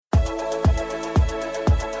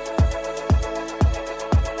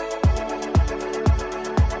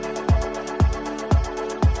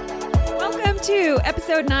to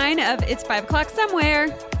episode 9 of It's 5 O'Clock Somewhere.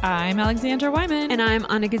 I'm Alexandra Wyman. And I'm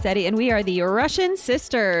Anna Gazzetti, and we are the Russian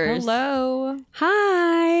Sisters. Hello.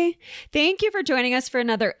 Hi. Thank you for joining us for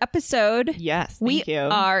another episode. Yes, we thank you.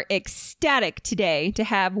 are ecstatic today to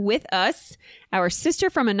have with us our sister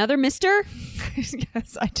from another mister,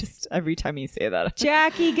 Yes, every time you say that.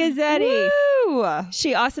 Jackie Gazzetti. Woo!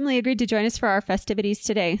 She awesomely agreed to join us for our festivities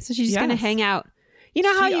today. So she's just going to Yes. hang out. You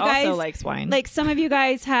know how She you guys also likes wine. like some of you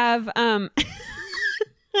guys have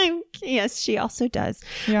yes, she also does.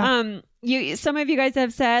 Yeah. Some of you guys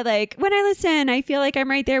have said like, when I listen, I feel like I'm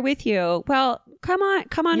right there with you. Well, come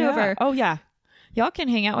on Yeah. over. Oh, yeah. Y'all can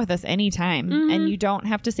hang out with us anytime, and you don't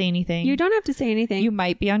have to say anything. You don't have to say anything. You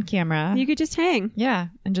might be on camera. You could just hang. Yeah,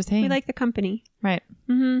 and just hang. We like the company. Right.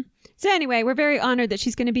 So anyway, we're very honored that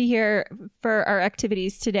she's going to be here for our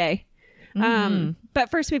activities today. But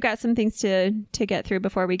first, we've got some things to get through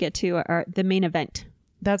before we get to the main event.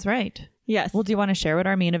 That's right. Yes. Well, do you want to share what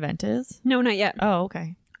our main event is? No, not yet. Oh,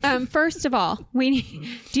 okay. First of all, do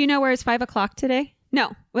you know where it's 5 o'clock today? No.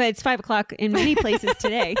 Well, it's 5 o'clock in many places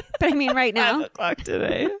today, but I mean right now. 5 o'clock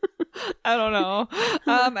today. I don't know.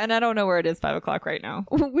 And I don't know where it is 5 o'clock right now.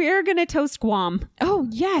 We're going to toast Guam. Oh,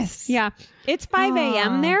 yes. Yeah. It's 5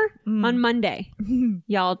 a.m. there on Monday.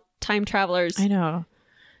 Y'all time travelers. I know.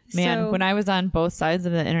 Man, So- when I was on both sides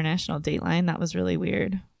of the international date line, that was really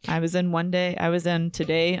weird. I was in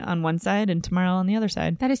today on one side and tomorrow on the other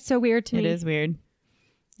side. That is so weird to me. It is weird.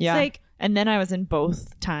 Yeah. like- and then I was in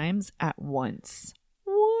both times at once.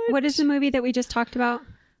 What is the movie that we just talked about?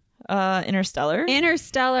 Interstellar.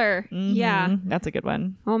 Interstellar. Yeah. Mhm. That's a good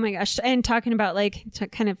one. Oh my gosh. And talking about like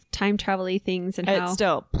kind of time travel-y things and how. It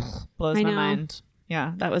still blows I my know. mind.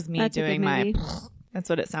 Yeah. That was me That's a good doing my. movie. That's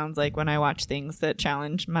what it sounds like when I watch things that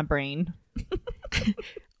challenge my brain.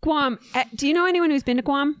 Guam. Do you know anyone who's been to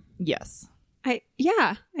Guam? Yes. I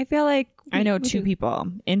feel like I know we two do. people.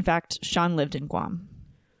 In fact, Sean lived in Guam.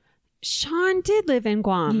 Sean did live in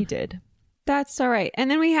Guam. He did. That's all right. And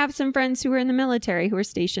then we have some friends who were in the military who were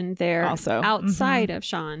stationed there Also. outside of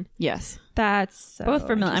Sean. Yes. That's so Both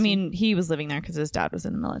for interesting. I mean, he was living there because his dad was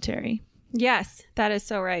in the military. Yes, that is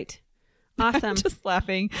so right. Awesome. Just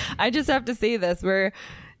laughing. I just have to say this where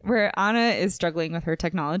Anna is struggling with her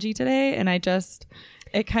technology today, and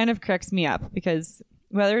it kind of cracks me up because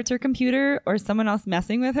whether it's her computer or someone else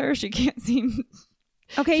messing with her, she can't seem.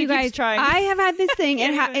 Okay, She you guys, keeps trying. I have had this thing.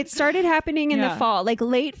 It started happening in the Yeah. fall, like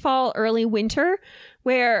late fall, early winter,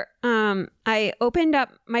 where I opened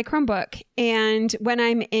up my Chromebook, and when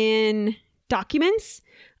I'm in documents,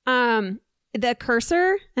 the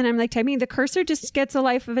cursor, and I'm like typing, the cursor just gets a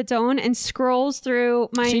life of its own and scrolls through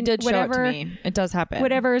my She did whatever. show it to me. It does happen.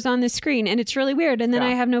 Whatever is on the screen, and it's really weird. And then Yeah.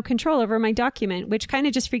 I have no control over my document, which kind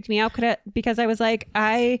of just freaked me out because I was like,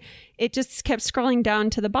 it just kept scrolling down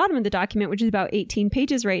to the bottom of the document, which is about 18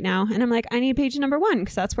 pages right now. And I'm like, I need page number 1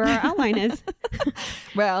 because that's where our outline is.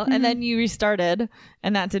 Well, and then you restarted,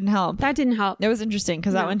 and that didn't help. That didn't help. It was interesting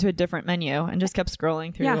because No. that went to a different menu and just kept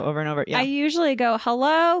scrolling through Yeah. over and over. Yeah. I usually go,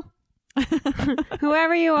 hello,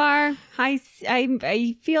 whoever you are. I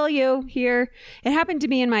feel you here. It happened to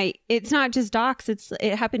me it's not just docs.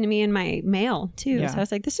 It happened to me in my mail too. Yeah. So I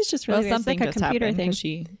was like, this is just really weird. It's something like a just computer happened thing. 'cause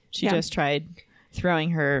she Yeah. just tried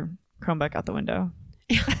throwing her Chromebook out the window.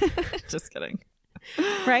 Just kidding.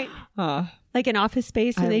 Right? Like an Office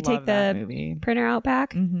Space where I they love take that the movie. printer out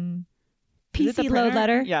back. Mm-hmm. Is it the PC load printer?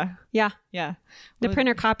 letter. Yeah. Yeah. Yeah. The Well,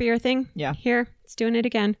 printer copier thing. Yeah. Here, it's doing it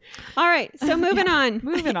again. All right. So moving on.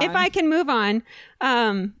 Moving If on. I can move on.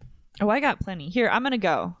 Oh, I got plenty. Here, I'm gonna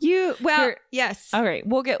go. Here. Yes. All right,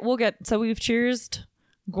 we'll get. So we've cheersed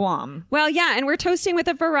Guam Well, yeah. And we're toasting with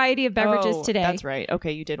a variety of beverages Oh, today. That's right.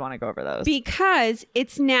 Okay, you did want to go over those. Because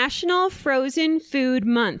it's National Frozen Food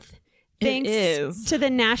Month. Thanks is. to the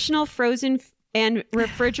National Frozen and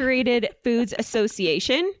Refrigerated Foods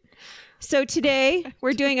Association. So today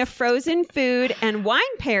we're doing a frozen food and wine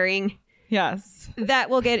pairing Yes.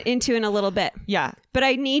 that we'll get into in a little bit. Yeah. But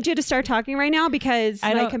I need you to start talking right now because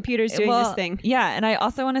my computer's doing this thing. Yeah, and I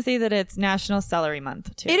also want to say that it's National Celery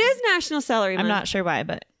Month too. It is National Celery Month. I'm not sure why,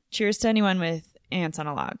 but cheers to anyone with ants on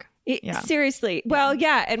a log. Yeah. Seriously. Well,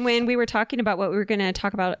 yeah. And when we were talking about what we were going to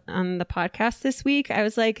talk about on the podcast this week, I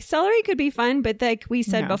was like, celery could be fun. But like we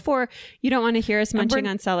said before, you don't want to hear us munching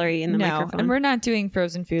on celery in the microphone. And we're not doing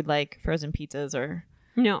frozen food like frozen pizzas or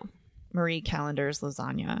No. Marie Callender's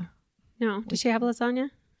lasagna. No. Does she have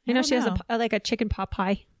lasagna? I know don't she has know. like a chicken pot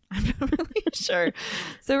pie. I'm not really sure.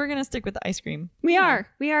 So we're going to stick with the ice cream. We are.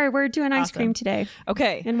 We're doing ice Awesome. cream today.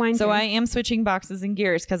 Okay. And wine So too. I am switching boxes and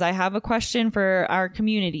gears because I have a question for our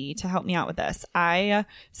community to help me out with this. I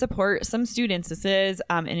support some students. This is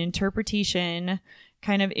an interpretation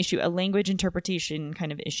kind of issue, a language interpretation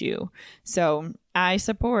kind of issue. So I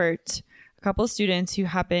support a couple of students who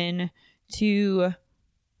happen to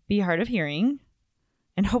be hard of hearing.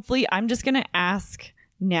 And hopefully I'm just going to ask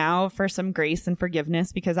now for some grace and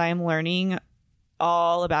forgiveness because I am learning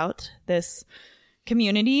all about this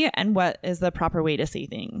community and what is the proper way to say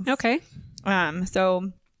things. Okay.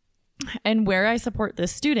 So, and where I support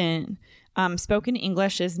this student, spoken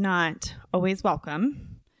English is not always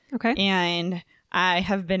welcome. Okay. And I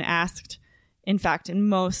have been asked, in fact, in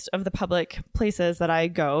most of the public places that I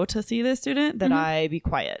go to see this student, that I be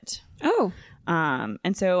quiet. Oh.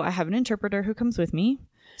 And so I have an interpreter who comes with me.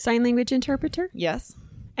 Sign language interpreter? Yes.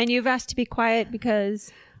 And you've asked to be quiet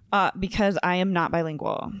because I am not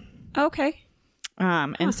bilingual. Okay.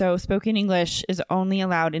 And so spoken English is only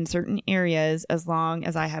allowed in certain areas as long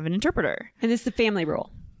as I have an interpreter. And it's the family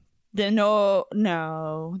rule.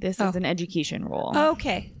 No, this is an education rule.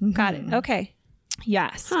 Okay. Got it. Okay.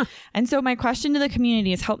 Yes. Huh. And so my question to the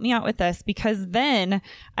community is help me out with this, because then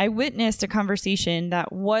I witnessed a conversation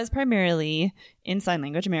that was primarily in sign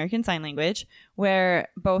language, American Sign Language, where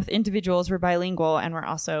both individuals were bilingual and were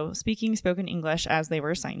also speaking spoken English as they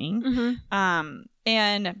were signing.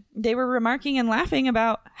 And they were remarking and laughing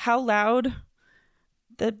about how loud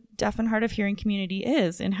the deaf and hard of hearing community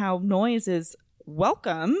is and how noise is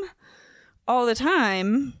welcome all the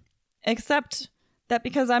time, except that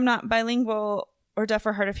because I'm not bilingual or deaf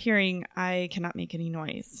or hard of hearing, I cannot make any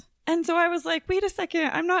noise. And so I was like, wait a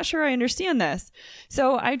second, I'm not sure I understand this.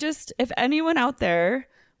 So if anyone out there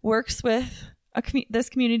works with this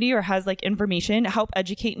community or has like information, help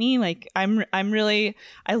educate me. Like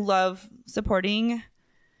I love supporting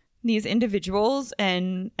these individuals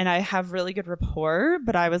and I have really good rapport,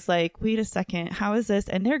 but I was like, wait a second, how is this?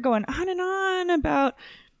 And they're going on and on about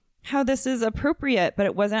how this is appropriate, but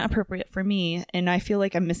it wasn't appropriate for me. And I feel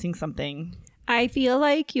like I'm missing something. I feel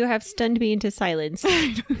like you have stunned me into silence.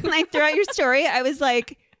 Like throughout your story, I was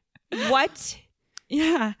like, what?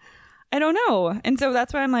 Yeah, I don't know. And so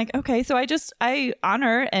that's why I'm like, okay, so I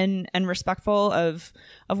honor and respectful of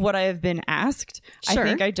what I have been asked. Sure.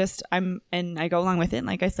 I think I go along with it. And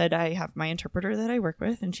like I said, I have my interpreter that I work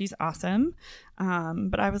with and she's awesome.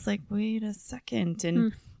 But I was like, wait a second.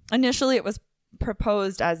 And initially it was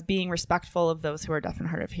proposed as being respectful of those who are deaf and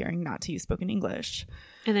hard of hearing, not to use spoken English.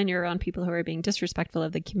 And then you're on people who are being disrespectful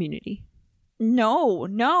of the community.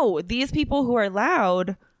 No. These people who are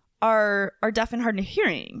loud are deaf and hard of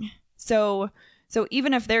hearing. So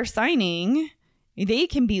even if they're signing, they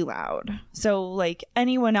can be loud. So like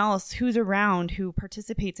anyone else who's around who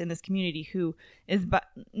participates in this community who is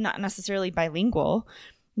not necessarily bilingual,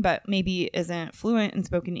 but maybe isn't fluent in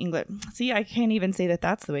spoken English. See, I can't even say that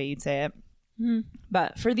that's the way you'd say it.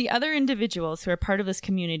 But for the other individuals who are part of this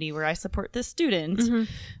community where I support this student,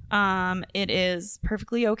 it is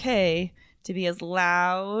perfectly okay to be as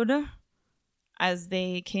loud as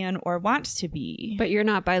they can or want to be. But you're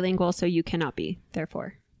not bilingual, so you cannot be,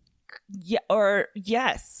 therefore. Yeah, or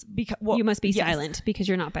yes. Because you must be silent because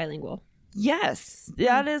you're not bilingual. Yes,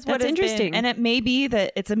 that is what That's interesting. And it may be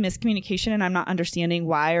that it's a miscommunication and I'm not understanding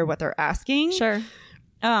why or what they're asking. Sure.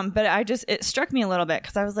 But it struck me a little bit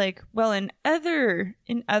because I was like, well, in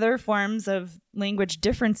other forms of language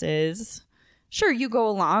differences, sure, you go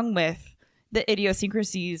along with the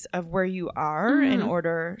idiosyncrasies of where you are in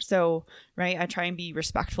order. So, right, I try and be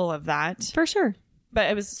respectful of that. For sure.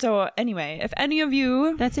 But it was so anyway, if any of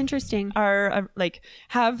you that's interesting are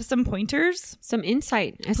have some pointers, some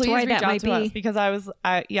insight as please to why reach that out might to be. us, because I was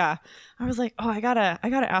like, oh, I gotta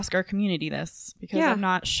ask our community this because I'm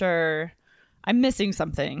not sure. I'm missing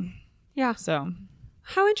something. Yeah. So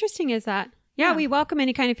how interesting is that? Yeah, we welcome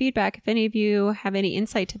any kind of feedback. If any of you have any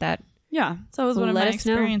insight to that. Yeah. So it was one of my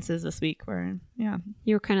experiences know. this week where,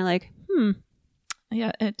 you were kind of like,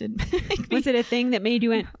 Yeah, it did. Was it a thing that made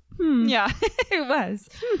you went, Yeah, it was.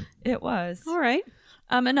 It was. All right.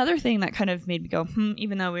 Another thing that kind of made me go,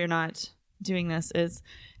 even though we're not doing this, is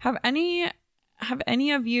have any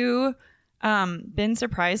of you been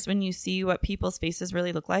surprised when you see what people's faces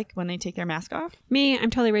really look like when they take their mask off? Me, I'm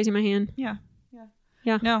totally raising my hand. Yeah.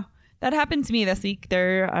 No, that happened to me this week.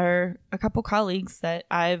 There are a couple colleagues that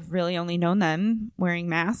I've really only known them wearing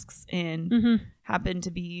masks and happened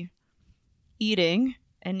to be eating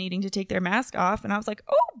and needing to take their mask off. And I was like,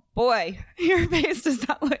 oh boy, your face does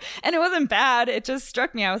not look, and it wasn't bad. It just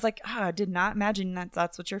struck me. I was like, I did not imagine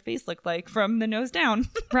that's what your face looked like from the nose down.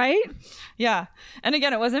 Right? Yeah. And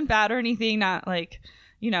again, it wasn't bad or anything. Not like,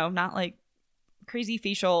 not like crazy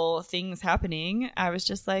facial things happening. I was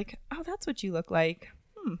just like, oh, that's what you look like.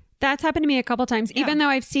 That's happened to me a couple times, even though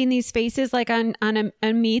I've seen these faces like on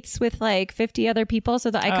a meets with like 50 other people.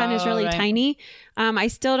 So the icon is really tiny. I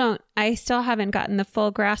still haven't gotten the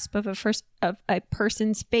full grasp of a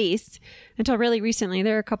person's face until really recently.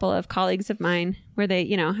 There are a couple of colleagues of mine where they,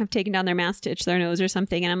 have taken down their mask to itch their nose or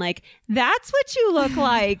something. And I'm like, that's what you look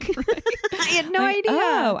like. I had no idea.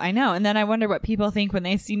 Oh, I know. And then I wonder what people think when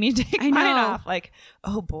they see me take mine off. Like,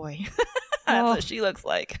 oh boy, that's what she looks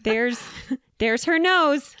like. There's her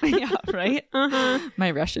nose. Yeah, right?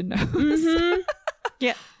 My Russian nose. Mm-hmm.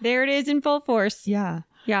 Yeah, there it is in full force. Yeah.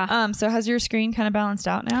 Yeah. So has your screen kind of balanced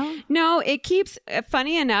out now? No, it keeps,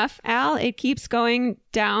 funny enough, Al, it keeps going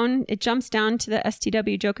down. It jumps down to the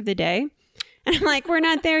STW joke of the day. And I'm like, we're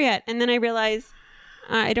not there yet. And then I realize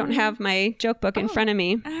I don't have my joke book in front of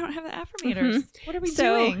me. I don't have the affirmators. What are we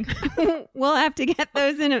doing? We'll have to get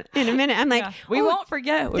those in a minute. I'm like, we won't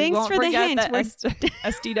forget. Thanks for the hint.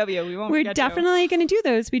 STW. We won't. We're definitely going to do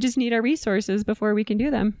those. We just need our resources before we can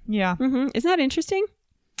do them. Yeah. Mm-hmm. Isn't that interesting?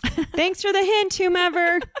 Thanks for the hint,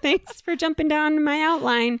 whomever. Thanks for jumping down my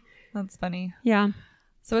outline. That's funny. Yeah.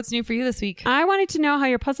 So what's new for you this week? I wanted to know how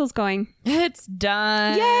your puzzle's going. It's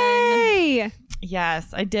done. Yay! Yes,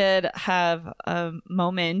 I did have a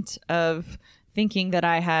moment of thinking that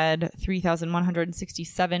I had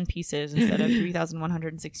 3,167 pieces instead of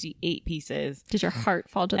 3,168 pieces. Did your heart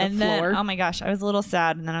fall to the floor? Then, oh my gosh, I was a little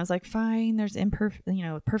sad. And then I was like, fine, there's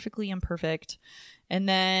perfectly imperfect. And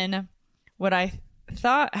then what I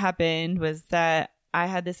thought happened was that I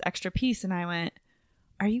had this extra piece and I went,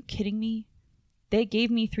 are you kidding me? They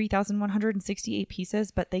gave me 3,168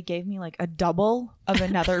 pieces, but they gave me like a double of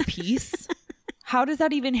another piece. How does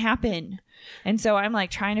that even happen? And so I'm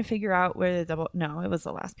like trying to figure out where the double. No, it was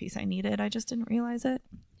the last piece I needed. I just didn't realize it.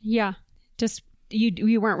 Yeah. Just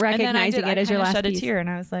you weren't recognizing it as your last piece. I piece. shed a tear and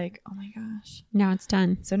I was like, oh my gosh. Now it's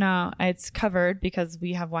done. So now it's covered because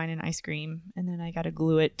we have wine and ice cream and then I got to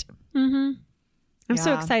glue it. Mm-hmm. I'm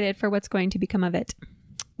so excited for what's going to become of it.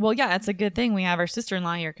 Well, yeah, it's a good thing we have our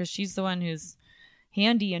sister-in-law here because she's the one who's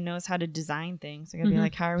handy and knows how to design things. I'm going to be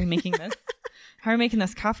like, how are we making this? How are we making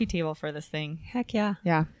this coffee table for this thing? Heck yeah.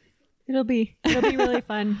 Yeah. It'll be really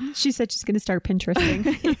fun. She said she's going to start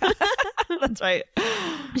Pinteresting. That's right.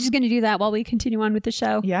 She's going to do that while we continue on with the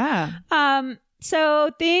show. Yeah.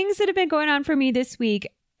 So things that have been going on for me this week.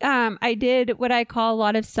 I did what I call a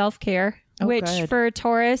lot of self-care, which for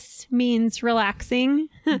Taurus means relaxing.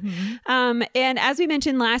 Mm-hmm. And as we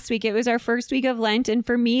mentioned last week, it was our first week of Lent. And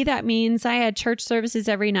for me, that means I had church services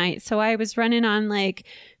every night. So I was running on like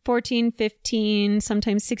 14, 15,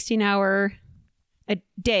 sometimes 16-hour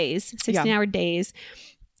days, 16-hour days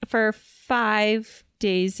for 5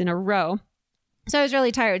 days in a row. So I was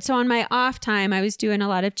really tired. So on my off time, I was doing a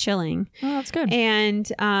lot of chilling. Oh, that's good. And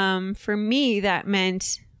for me, that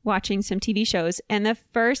meant watching some TV shows. And the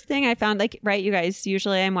first thing I found, like, right, you guys,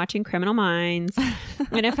 usually I'm watching Criminal Minds.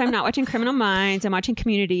 And if I'm not watching Criminal Minds, I'm watching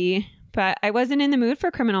Community. But I wasn't in the mood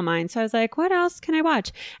for Criminal Minds. So I was like, what else can I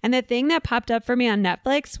watch? And the thing that popped up for me on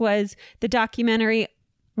Netflix was the documentary.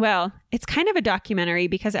 Well, it's kind of a documentary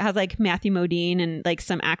because it has like Matthew Modine and like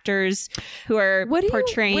some actors who are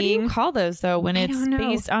portraying. What do you call those though when it's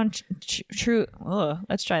based on true?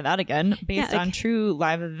 Let's try that again. Based on true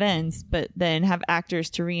live events, but then have actors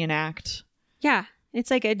to reenact. Yeah,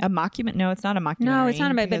 it's like a mockument. No, it's not a mockumentary. No, it's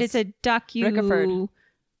not a but it's a Rickerford.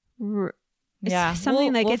 Yeah,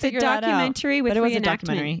 something like it's a documentary with reenactment. It was a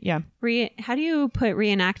documentary. Yeah. How do you put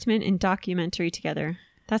reenactment and documentary together?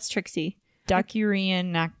 That's tricksy.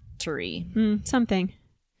 Docu-reenactory. Something.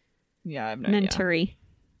 Yeah, I have no idea.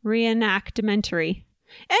 Reenactmentary.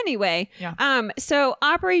 Anyway, so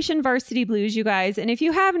Operation Varsity Blues, you guys. And if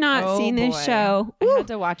you have not seen this show, I had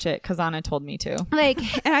to watch it because Anna told me to. Like,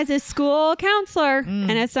 as a school counselor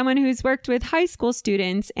and as someone who's worked with high school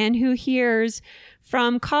students and who hears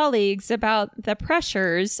from colleagues about the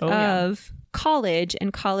pressures of college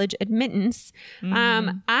and college admittance,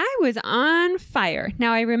 I was on fire.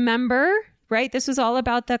 Now, I remember, right, this was all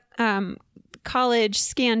about the college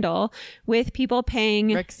scandal with people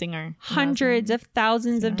paying Rick Singer hundreds of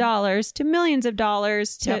thousands of dollars to millions of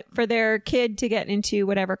dollars for their kid to get into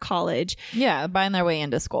whatever college. Yeah, buying their way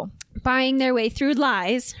into school. Buying their way through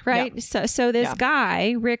lies, right? Yep. So this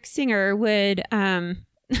guy, Rick Singer, would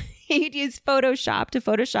he'd use Photoshop to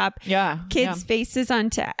Photoshop kids' faces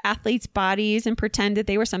onto athletes' bodies and pretend that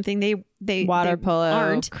they were something they water polo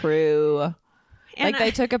aren't. Crew. And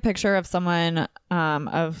they took a picture of someone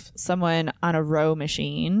on a row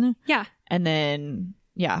machine. Yeah. And then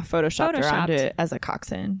photoshopped around it as a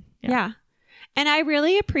coxswain. Yeah. And I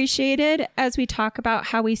really appreciated, as we talk about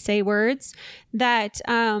how we say words, that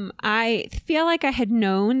I feel like I had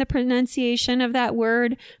known the pronunciation of that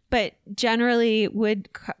word, but generally would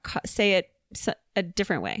say it a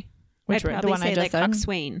different way. Which I'd word? The probably one I say just like said?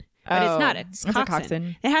 coxswain. But it's not. It's a coxswain.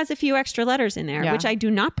 coxswain. It has a few extra letters in there, Yeah. which I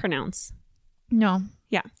do not pronounce. No.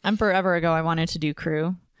 Yeah. And forever ago, I wanted to do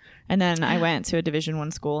crew. And then I went to a Division I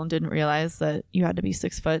school and didn't realize that you had to be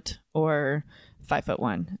 6 foot or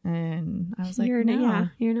 5'1". And I was like, You're no.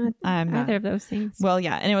 you're not I'm not. either of those things. Well,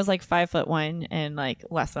 yeah. And it was like 5'1" and like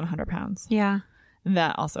less than 100 pounds. Yeah. And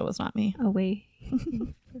that also was not me. Away.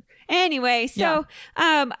 Anyway, so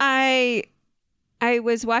I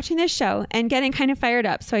was watching this show and getting kind of fired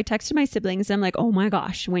up. So I texted my siblings. I'm like, oh my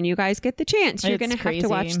gosh, when you guys get the chance, you're It's going to have crazy. to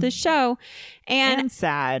watch this show. And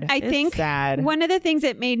sad. I think sad. one of the things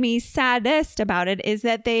that made me saddest about it is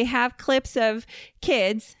that they have clips of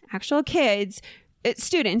kids, actual kids,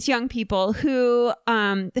 students, young people who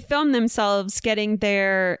film themselves getting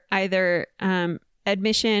their either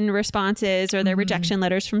admission responses or their rejection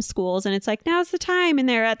letters from schools, and it's like, now's the time, and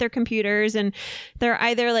they're at their computers and they're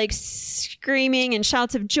either like screaming and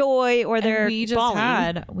shouts of joy or they're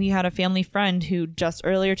bawling. We had a family friend who just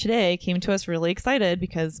earlier today came to us really excited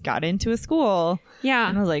because got into a school. Yeah.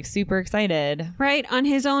 And was like super excited. Right, on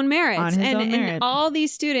his own merits. On his own merit. And all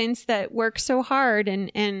these students that work so hard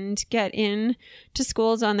and get in to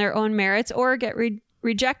schools on their own merits or get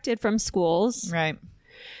rejected from schools. Right.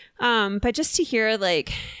 But just to hear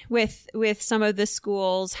like with some of the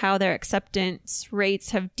schools, how their acceptance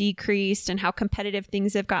rates have decreased and how competitive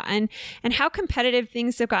things have gotten and how competitive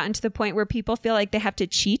things have gotten to the point where people feel like they have to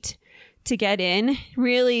cheat to get in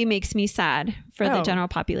really makes me sad for the general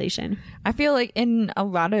population. I feel like in a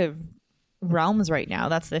lot of realms right now,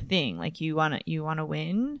 that's the thing. Like you want to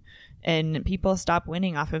win, and people stop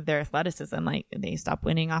winning off of their athleticism. Like they stop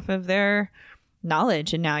winning off of their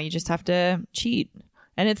knowledge, and now you just have to cheat.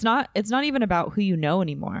 And it's not even about who you know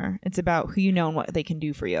anymore. It's about who you know and what they can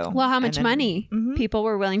do for you. Well, how much money people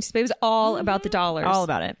were willing to spend. It was all about the dollars. All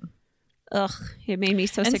about it. Ugh, it made me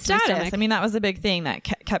so And sick to my status. stomach. I mean, that was a big thing that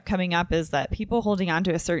kept coming up, is that people holding on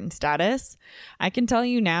to a certain status. I can tell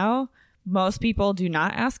you now, most people do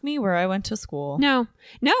not ask me where I went to school. No,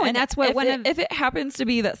 and that's what if it happens to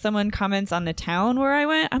be that someone comments on the town where I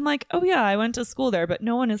went, I'm like, oh yeah, I went to school there, but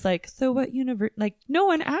no one is like, so what university? Like, no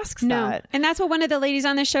one asks that. And that's what one of the ladies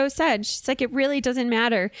on the show said. She's like, it really doesn't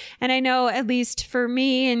matter. And I know, at least for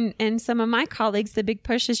me and some of my colleagues, the big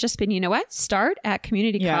push has just been, you know what? Start at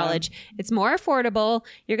community college. It's more affordable.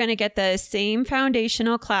 You're going to get the same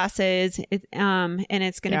foundational classes, and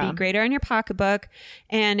it's going to be greater on your pocketbook.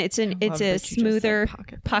 And it's a smoother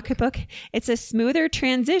pocketbook. It's a smoother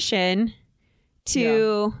transition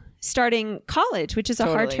to starting college, which is a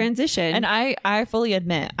hard transition. And I fully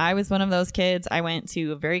admit, I was one of those kids. I went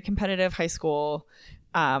to a very competitive high school.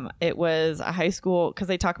 It was a high school, because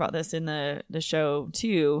they talk about this in the show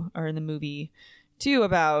too, or in the movie too,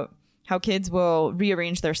 about how kids will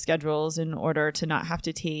rearrange their schedules in order to not have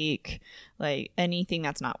to take like anything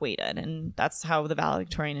that's not weighted. And that's how the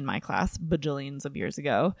valedictorian in my class, bajillions of years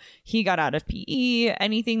ago, he got out of PE.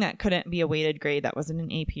 Anything that couldn't be a weighted grade that was in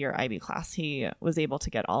an AP or IB class, he was able to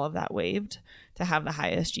get all of that waived to have the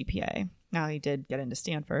highest GPA. Now he did get into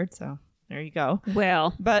Stanford, so there you go.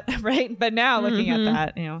 Well, but now looking at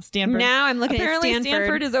that, Stanford. Now I'm looking apparently at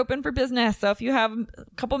Stanford is open for business. So if you have a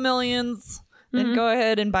couple millions, then go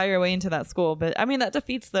ahead and buy your way into that school. But I mean, that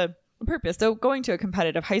defeats the purpose. So going to a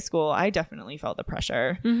competitive high school, I definitely felt the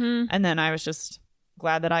pressure. And then I was just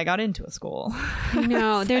glad that I got into a school.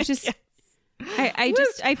 No, there's just,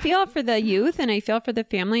 I feel for the youth, and I feel for the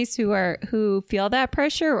families who feel that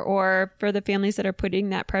pressure, or for the families that are putting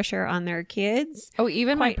that pressure on their kids. Oh,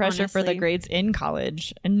 even my pressure for the grades in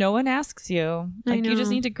college, and no one asks you. Like, you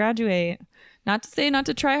just need to graduate. Not to say not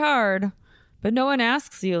to try hard, but no one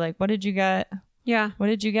asks you, like, what did you get? Yeah. What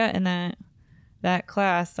did you get in that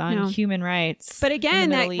class on human rights? But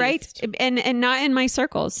again, that right, and not in my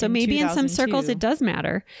circles. So maybe in some circles it does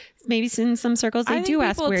matter. Maybe in some circles they do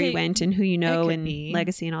ask where you went and who you know and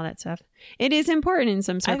legacy and all that stuff. It is important in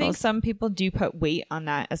some circles. I think some people do put weight on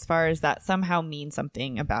that, as far as that somehow means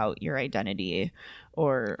something about your identity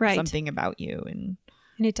or something about you, and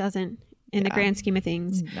it doesn't in the grand scheme of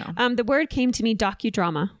things. No. The word came to me,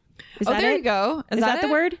 docudrama. Is that there it? you go. Is that the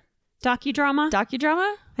word? Docudrama?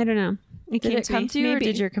 Docudrama? I don't know. Did it come to you, or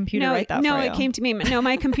did your computer write that for you? No, it came to me. No,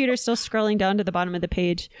 my computer's still scrolling down to the bottom of the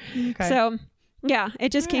page. Okay. So, yeah,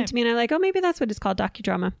 it just came to me, and I'm like, oh, maybe that's what it's called,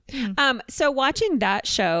 docudrama. So watching that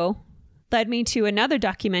show led me to another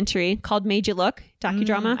documentary called Made You Look,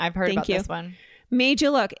 docudrama. I've heard about this one. Made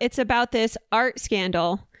You Look. It's about this art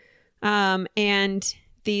scandal and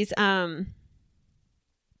these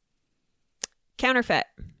counterfeit.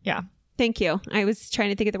 Yeah. Thank you. I was trying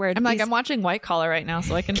to think of the word. I'm like, I'm watching White Collar right now,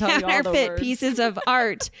 so I can tell you all the counterfeit words. pieces of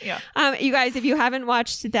art. Yeah. You guys, if you haven't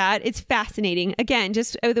watched that, it's fascinating. Again,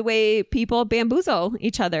 just the way people bamboozle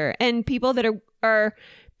each other, and people that are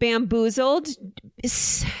bamboozled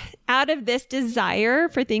out of this desire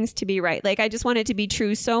for things to be right. Like, I just want it to be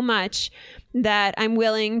true so much that I'm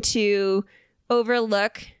willing to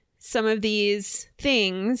overlook some of these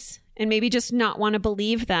things and maybe just not want to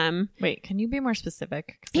believe them. Wait, can you be more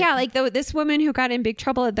specific? Yeah, like this woman who got in big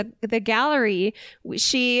trouble at the gallery,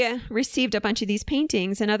 she received a bunch of these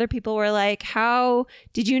paintings, and other people were like, "How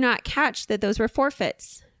did you not catch that those were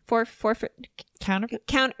forfeits? Forfeit Counterfeit?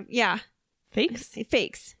 Yeah, Fakes?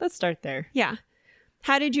 fakes. Let's start there. Yeah.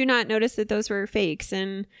 How did you not notice that those were fakes?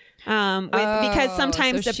 And because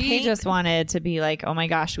sometimes so the she paint just wanted to be like, oh my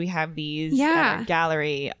gosh, we have these Yeah. at our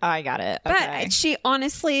gallery. I got it. Okay. But she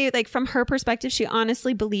honestly, like, from her perspective, she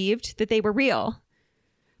honestly believed that they were real.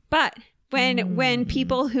 But when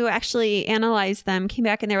people who actually analyzed them came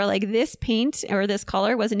back and they were like, this paint or this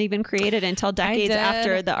color wasn't even created until decades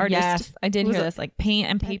after the artist. Yes, I did hear this. Like, paint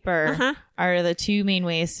and paper Uh-huh. are the two main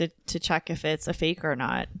ways to check if it's a fake or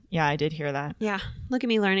not. Yeah, I did hear that. Yeah. Look at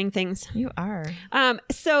me learning things. You are.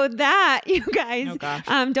 So that, you guys, Oh, gosh.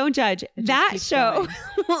 don't judge. That keeps show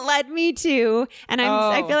led me to, and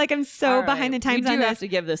I feel like I'm so All behind the right. times we on do have this. to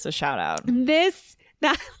give this a shout out.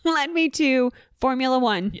 That led me to Formula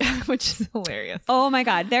One. Yeah, which is hilarious. Oh my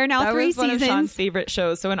God. There are now That 3 was one seasons. of Sean's favorite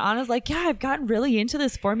shows. So when Anna's like, yeah, I've gotten really into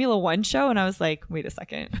this Formula One show. And I was like, wait a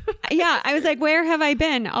second. Yeah. I was like, where have I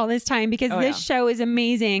been all this time? Because this show is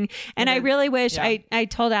amazing. And I really wish, I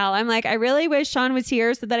told Al, I'm like, I really wish Sean was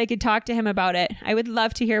here so that I could talk to him about it. I would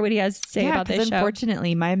love to hear what he has to say about this show.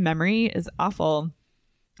 Unfortunately, my memory is awful.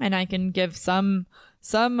 And I can give some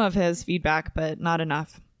of his feedback, but not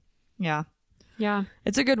enough. Yeah. Yeah.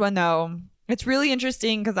 It's a good one, though. It's really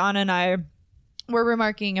interesting because Anna and I were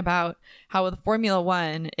remarking about how with Formula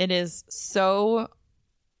One, it is so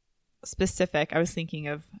specific. I was thinking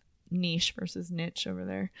of niche versus niche over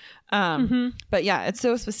there. But yeah, it's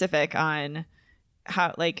so specific on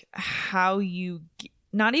how you,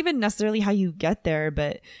 not even necessarily how you get there,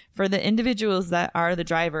 but for the individuals that are the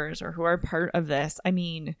drivers or who are part of this, I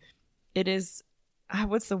mean, it is,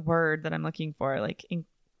 what's the word that I'm looking for? Like,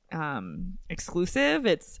 exclusive.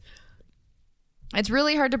 It's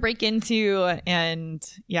really hard to break into, and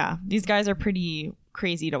yeah, these guys are pretty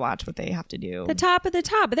crazy to watch what they have to do. The top of the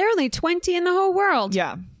top. There are only 20 in the whole world.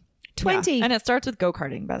 Yeah. 20. Yeah. And it starts with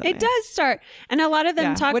go-karting, by the way. It does start. And a lot of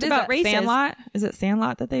them talked What is about that, races. Sandlot? Is it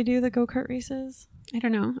Sandlot that they do the go-kart races? I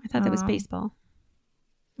don't know. I thought that was baseball.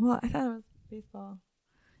 Well, I thought it was baseball.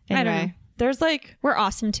 I don't know. There's like, We're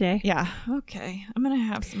awesome today. yeah, okay. I'm going to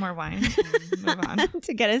have some more wine and move on.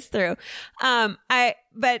 To get us through.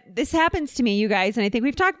 But this happens to me, you guys, and I think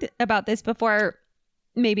we've talked about this before,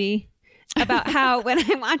 maybe, about how when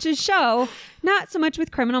I watch a show, not so much with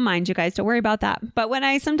Criminal Minds, you guys, don't worry about that. But when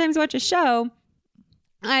I sometimes watch a show,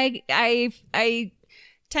 I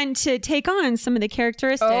tend to take on some of the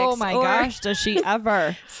characteristics. Oh my gosh, does she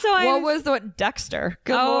ever? So what was the Dexter?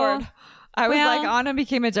 Good Lord. I was like, Anna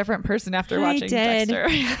became a different person after watching Dexter.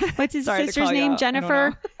 What's his Sorry to sister's call you name? out.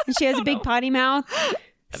 Jennifer. And she has a big potty mouth.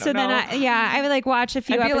 So then I would like watch a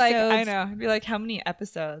few I'd be episodes. like, I know. I'd be like, how many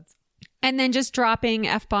episodes? And then just dropping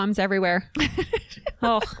F-bombs everywhere.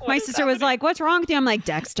 Oh, my sister was like, what's wrong with you? I'm like,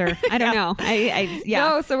 Dexter. I don't know.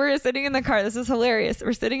 No, so we're sitting in the car. This is hilarious.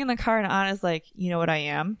 We're sitting in the car and Anna's like, you know what I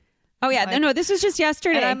am? Oh, yeah. Like, no, this was just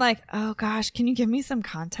yesterday. And I'm like, oh gosh, can you give me some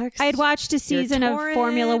context? I had watched a season of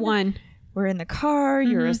Formula One. We're in the car.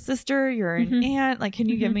 You're a sister. You're an aunt. Like, can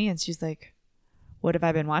you give me? And she's like, what have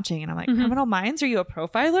I been watching? And I'm like, Criminal Minds? Are you a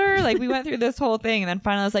profiler? Like, we went through this whole thing. And then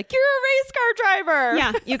finally I was like, you're a race car driver.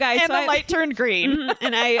 Yeah, you guys. And the light turned green.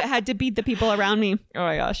 And I had to beat the people around me. Oh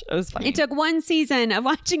my gosh. It was funny. It took one season of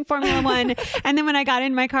watching Formula One. And then when I got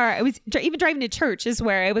in my car, I was even driving to church is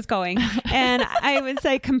where I was going. And I was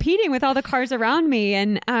like competing with all the cars around me.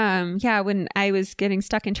 And when I was getting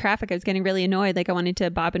stuck in traffic, I was getting really annoyed. Like I wanted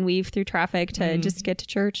to bob and weave through traffic to just get to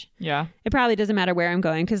church. Yeah. It probably doesn't matter where I'm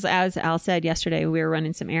going. Because as Al said yesterday, we were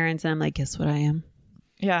running some errands. And I'm like, guess what I am?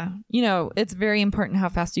 Yeah. You know, it's very important how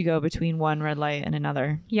fast you go between one red light and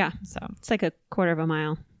another. Yeah. So it's like a quarter of a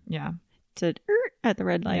mile. Yeah. To at the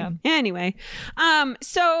red light. Yeah. Anyway,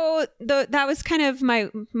 so that was kind of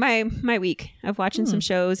my week of watching some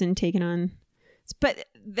shows and taking on, but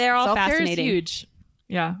they're all self-care fascinating. Is huge.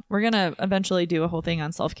 Yeah. We're going to eventually do a whole thing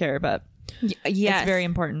on self-care, but yes, it's very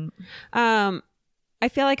important. I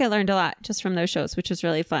feel like I learned a lot just from those shows, which was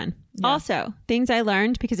really fun. Yeah. Also, things I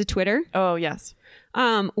learned because of Twitter. Oh, yes.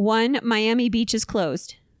 One, Miami Beach is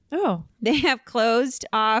closed. Oh. They have closed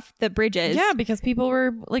off the bridges. Yeah, because people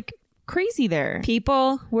were like crazy there.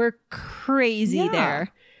 People were crazy Yeah.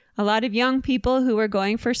 there. A lot of young people who were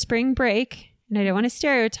going for spring break. And I don't want to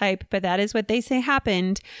stereotype, but that is what they say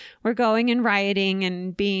happened. We're going and rioting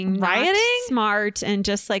and being not Rioting? smart and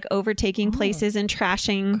just like overtaking places and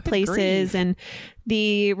trashing places. grief. And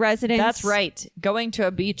the residents. That's right. Going to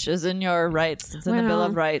a beach is in your rights. It's in the Bill Well,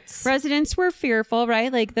 of Rights. Residents were fearful,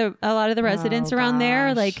 right? Like a lot of the residents around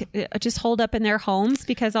there, gosh. like just hold up in their homes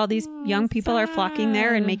because all these young people are flocking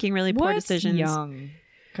there and making really poor What's decisions. young?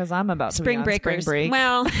 Because I'm about to Spring be on breakers. spring break.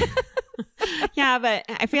 Well, yeah, but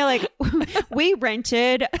I feel like we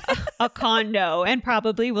rented a condo and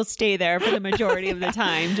probably will stay there for the majority of the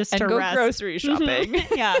time just and to go rest. grocery shopping.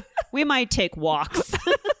 Yeah, we might take walks.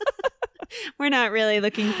 We're not really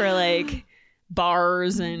looking for like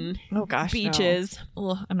bars and Oh gosh, beaches.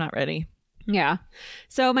 No. Ugh, I'm not ready. Yeah.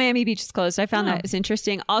 So Miami Beach is closed. I found that is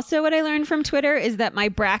interesting. Also, what I learned from Twitter is that my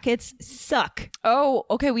brackets suck. Oh,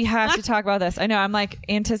 okay. We have to talk about this. I know I'm like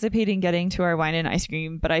anticipating getting to our wine and ice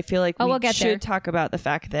cream, but I feel like we'll get should there. talk about the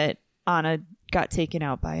fact that Anna got taken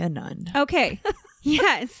out by a nun. Okay.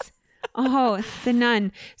 Yes. Oh, the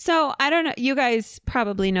nun. So I don't know. You guys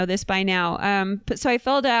probably know this by now. So I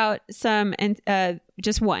filled out some and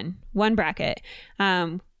just one bracket.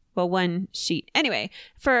 Well, one sheet anyway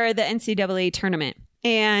for the NCAA tournament.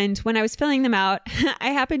 And when I was filling them out, I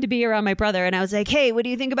happened to be around my brother and I was like, hey, what do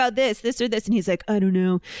you think about this or this? And he's like, I don't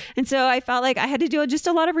know. And so I felt like I had to do just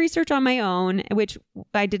a lot of research on my own, which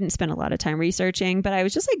I didn't spend a lot of time researching, but I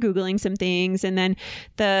was just like Googling some things. And then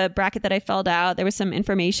the bracket that I filled out, there was some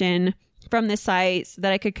information from the site so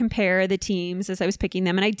that I could compare the teams as I was picking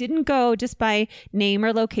them. And I didn't go just by name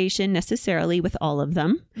or location necessarily with all of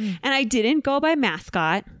them. And I didn't go by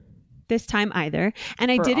mascot this time either.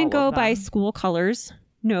 And I For didn't all go of by them. school colors.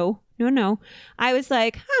 No. I was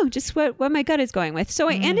like, oh, just what my gut is going with. So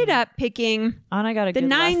I ended up picking Anna got a the good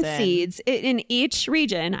 9 lesson. seeds in each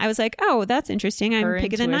region. I was like, oh, that's interesting. I'm Her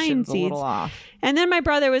picking the 9 intuition's a seeds. little off. And then my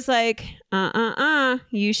brother was like,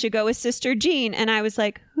 you should go with Sister Jean. And I was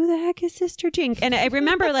like, who the heck is Sister Jean? And I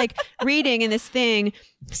remember like reading in this thing,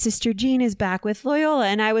 Sister Jean is back with Loyola.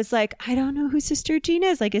 And I was like, I don't know who Sister Jean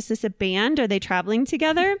is. Like, is this a band? Are they traveling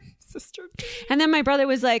together? Sister. And then my brother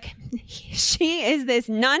was like, she is this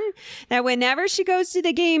nun that whenever she goes to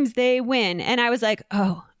the games, they win. And I was like,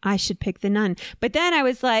 oh, I should pick the nun. But then I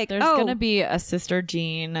was like, There's gonna be a Sister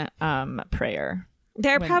Jean prayer.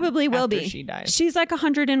 there probably will after be. she dies. She's like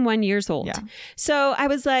 101 years old. Yeah. So I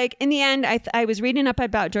was like, in the end, I was reading up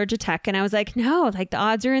about Georgia Tech and I was like, no, like the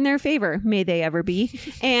odds are in their favor. May they ever be.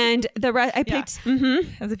 And the rest, I picked,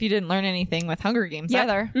 As if you didn't learn anything with Hunger Games Yep.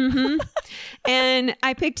 either. and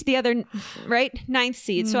I picked the other, right, 9th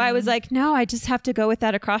seed. So I was like, no, I just have to go with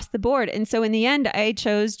that across the board. And so in the end, I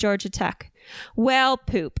chose Georgia Tech. Well,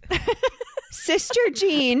 poop. Sister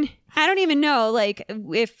Jean, I don't even know like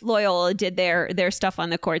if Loyola did their stuff on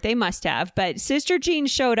the court. They must have. But Sister Jean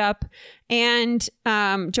showed up and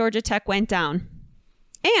Georgia Tech went down.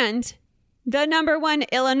 And the number 1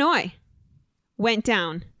 Illinois went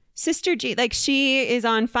down. Sister Jean, like she is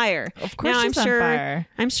on fire. Of course now, she's on fire.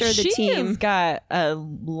 I'm sure the She team. has got a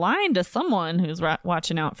line to someone who's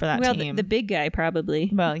watching out for that Well, team. the big guy probably.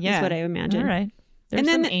 well, yeah. is what I imagine. All right. There's And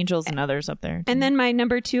then some angels and others up there. And then my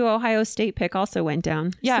number 2 Ohio State pick also went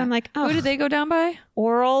down. yeah. So I'm like, oh, Who did they go down by?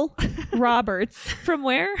 Oral Roberts, From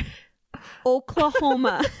where?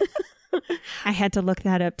 Oklahoma. I had to look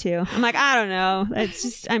that up too. I'm like, I don't know.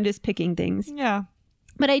 I'm just picking things. Yeah.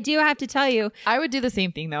 But I do have to tell you, I would do the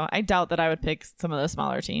same thing though. I doubt that I would pick some of the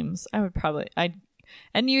smaller teams. I would probably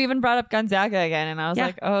and you even brought up Gonzaga again and I was Yeah.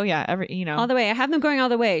 like, oh yeah, all the way. I have them going all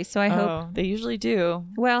the way. So I hope, Oh, they usually do.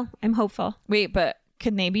 well, I'm hopeful. Wait, but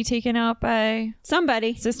can they be taken out by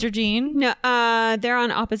Somebody. Sister Jean? No, they're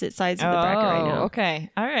on opposite sides of the bracket right now. Okay.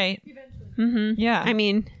 All right. Mm-hmm. Yeah. I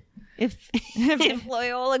mean, if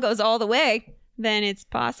Loyola goes all the way, then it's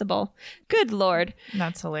possible. Good Lord.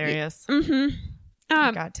 That's hilarious. Mm-hmm.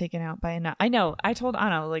 Got taken out by a nun. I know. I told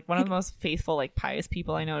Anna, like, one of the most faithful, like, pious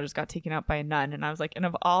people I know just got taken out by a nun. And I was like, and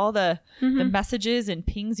of all the messages and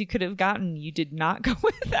pings you could have gotten, you did not go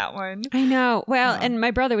with that one. I know. Well, and my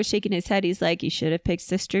brother was shaking his head. He's like, you should have picked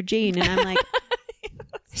Sister Jean. And I'm like,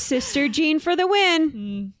 Sister Jean for the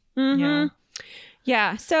win. Yeah.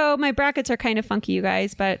 Yeah. So my brackets are kind of funky, you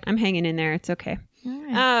guys, but I'm hanging in there. It's okay. All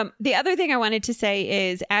right. The other thing I wanted to say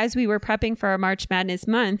is, as we were prepping for our March Madness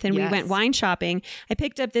month and we Yes. went wine shopping, I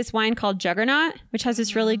picked up this wine called Juggernaut, which has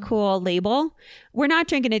this really cool label. We're not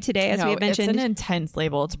drinking it today, as No, we have mentioned. it's an intense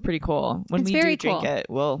label. It's pretty cool. When It's we very do drink cool. it,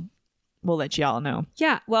 we'll let y'all know.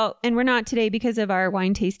 Yeah, well, and we're not today because of our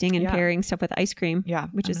wine tasting and Yeah. pairing stuff with ice cream. Yeah,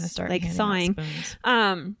 which I'm is gonna start like handing out thawing.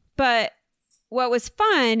 spoons. But what was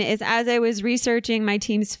fun is, as I was researching my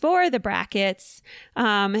teams for the brackets,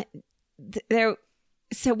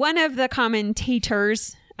 so one of the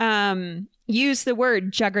commentators used the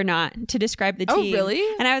word juggernaut to describe the Oh, team. really?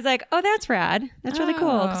 And I was like, oh, that's rad. That's really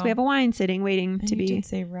cool because we have a wine sitting waiting And to you be did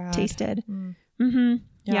say rad. tasted. Mm. Mm-hmm.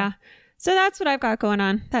 Yeah. Yeah. So that's what I've got going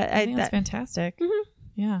on. I think that's fantastic. Mhm.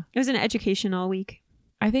 Yeah. It was an educational week.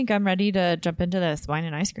 I think I'm ready to jump into this wine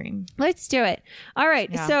and ice cream. Let's do it. All right.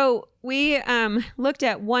 Yeah. So we looked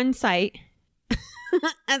at one site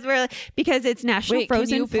as we're because it's National Wait, Frozen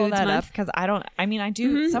can you pull Foods that Month. up? Because I don't. I mean, I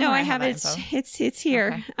do. Mhm. somewhere No, I have have that it. info. It's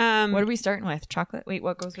here. Okay. What are we starting with? Chocolate? Wait,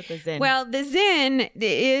 what goes with the Zin? Well, the Zin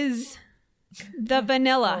is the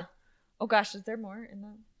vanilla. oh gosh, is there more in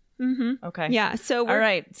that? Mm-hmm. Okay. Yeah. So we're All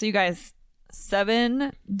right. So you guys,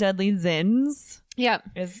 7 deadly Zins Yep.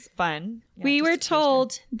 is fun. Yeah, We just were a taster.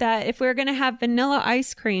 told that if we're going to have vanilla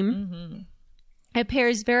ice cream, Mhm. it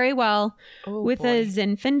pairs very well Oh, with boy. a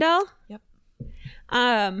Zinfandel. Yep.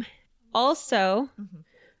 Also,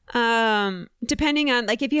 Mm-hmm. depending on,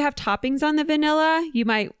 like, if you have toppings on the vanilla, you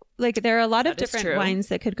might, like, there are a lot of That is different true. wines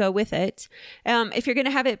that could go with it. If you're going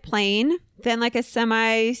to have it plain, then like a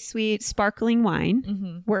semi-sweet sparkling wine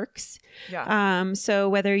Mhm. works. Yeah. So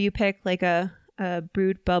whether you pick like a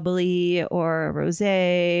brewed bubbly or a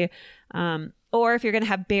rosé, or if you're going to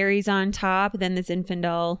have berries on top, then the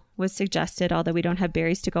Zinfandel was suggested, although we don't have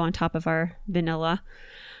berries to go on top of our vanilla.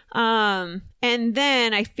 And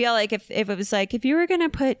then I feel like if it was like, if you were going to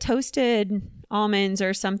put toasted almonds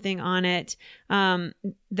or something on it,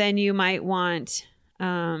 then you might want,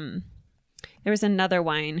 there was another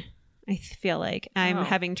wine. I feel like I'm Oh.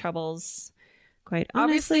 having troubles quite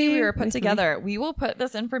Obviously, honestly. we were put with my- together. We will put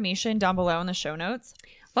this information down below in the show notes.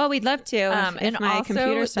 Well, we'd love to. If And my also,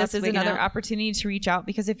 computer stops this is wigging another out. opportunity to reach out,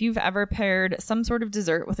 because if you've ever paired some sort of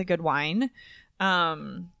dessert with a good wine,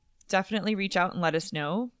 definitely reach out and let us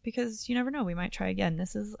know, because you never know, we might try again.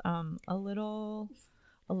 This is a little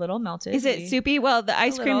melted. Is it soupy? Well, the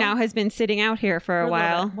ice cream little. now has been sitting out here for a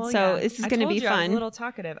while, so this is going to be I was fun. a little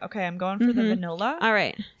talkative. Okay, I'm going for the vanilla. All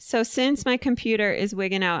right. So since my computer is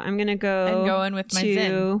wigging out, I'm going to go And go in with my to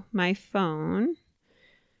Zin. my phone.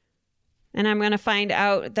 And I'm going to find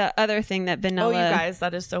out the other thing that Oh, vanilla. you guys,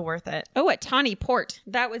 that is so worth it. Oh, a tawny port.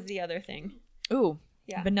 That was the other thing. Ooh,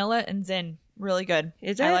 Yeah. vanilla and Zin, really good.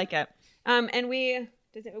 Is I it? like it. And we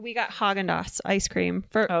got Haagen-Dazs ice cream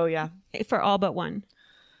for Oh yeah, all but one.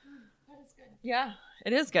 yeah,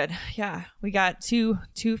 it is good. Yeah, we got two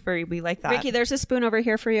for we like that. Ricky, there's a spoon over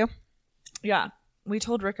here for you. Yeah, we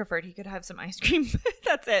told Rickerford he could have some ice cream.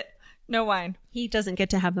 That's it. No wine. He doesn't get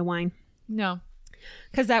to have the wine No.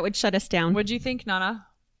 because that would shut us down. What'd you think, Nana?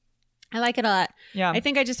 I like it a lot. Yeah, I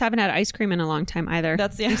think I just haven't had ice cream in a long time either.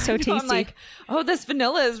 that's It's so I know, tasty. I'm like, oh, this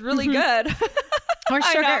vanilla is really good. Or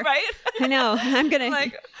I sugar. know, right? I know. I'm gonna.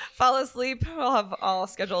 Like, fall asleep. We'll have all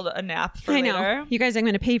scheduled a nap for I know. later. You guys, I'm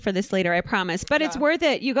going to pay for this later. I promise. But it's Yeah. worth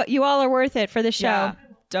it. You all are worth it for the show. Yeah,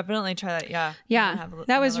 definitely try that. Yeah, Yeah, Have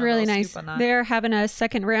that was another really little nice. scoop on that. They're having a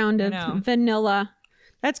second round I of know. vanilla.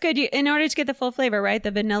 That's good. In order to get the full flavor, right?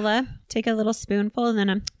 The vanilla. Take a little spoonful and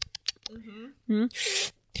then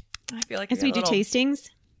I feel like as we do tastings.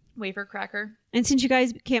 wafer cracker. And since you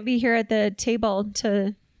guys can't be here at the table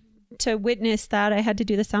to witness that, I had to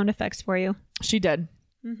do the sound effects for you. She did.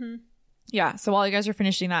 Mm-hmm. Yeah. So while you guys are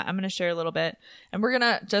finishing that, I'm going to share a little bit, and we're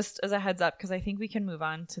gonna, just as a heads up, because I think we can move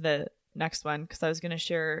on to the next one, because I was going to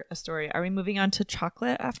share a story. Are we moving on to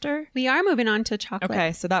chocolate after? We are moving on to chocolate.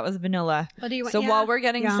 Okay. So that was vanilla. What do you want? So Yeah. while we're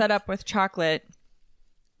getting Yeah. set up with chocolate,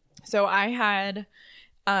 so I had,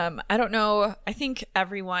 I don't know, I think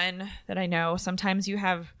everyone that I know, sometimes you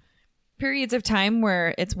have periods of time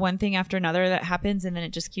where it's one thing after another that happens, and then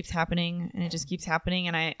it just keeps happening and it just keeps happening.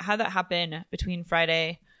 And I had that happen between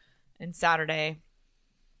Friday and Saturday.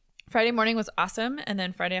 Friday morning was awesome, and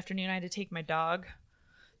then Friday afternoon I had to take my dog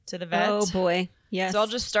to the vet. Oh boy. Yes. So I'll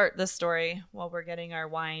just start this story while we're getting our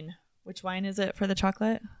wine. Which wine is it for the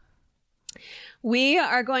chocolate? We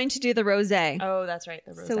are going to do the rosé. Oh, that's right,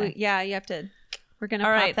 the rosé. So you have to. We're gonna.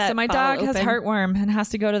 All pop right. that So my bottle dog has open. heartworm and has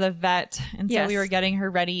to go to the vet. And so Yes. we were getting her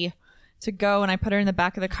ready to go, and I put her in the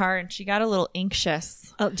back of the car, and she got a little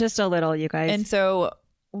anxious. Oh, just a little, you guys. And so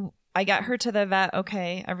I got her to the vet.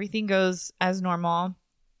 Okay. Everything goes as normal.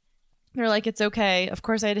 They're like, it's okay. Of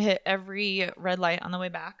course, I had to hit every red light on the way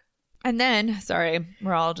back. And then, sorry,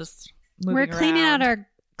 we're all just moving We're cleaning around. out our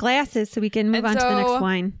glasses so we can move on to the next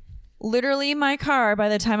wine. Literally, my car, by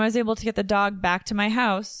the time I was able to get the dog back to my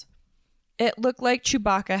house, it looked like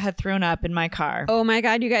Chewbacca had thrown up in my car. Oh my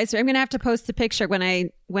God, you guys! I'm gonna have to post the picture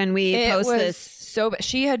when we post this. So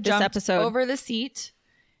she had jumped episode. over the seat.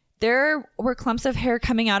 There were clumps of hair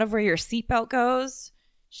coming out of where your seatbelt goes.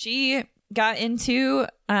 She got into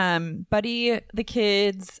Buddy the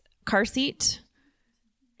kid's car seat.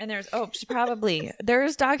 And there's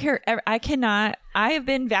dog hair. I have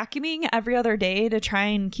been vacuuming every other day to try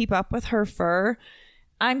and keep up with her fur.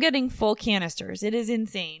 I'm getting full canisters. It is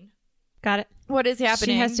insane. Got it. What is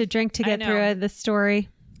happening? She has to drink to get through the story.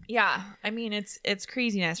 Yeah. I mean, it's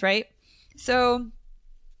craziness, right? So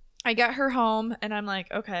I got her home and I'm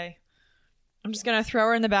like, okay, I'm just going to throw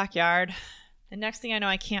her in the backyard. The next thing I know,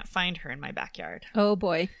 I can't find her in my backyard. Oh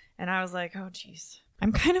boy. And I was like, oh geez,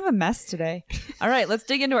 I'm kind of a mess today. All right, let's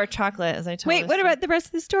dig into our chocolate as I tell Wait, what about the rest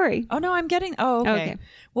of the story? Oh no, okay. Okay.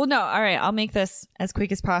 Well, no, all right, I'll make this as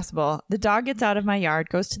quick as possible. The dog gets out of my yard,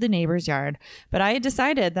 goes to the neighbor's yard, but I had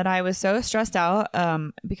decided that I was so stressed out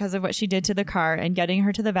because of what she did to the car and getting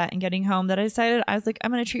her to the vet and getting home that I decided I was like,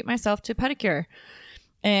 I'm going to treat myself to a pedicure.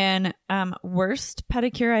 And worst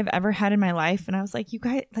pedicure I've ever had in my life. And I was like, you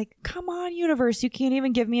guys, like, come on, universe, you can't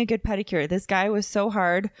even give me a good pedicure. This guy was so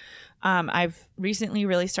hard. I've recently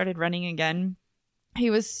really started running again. He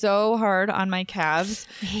was so hard on my calves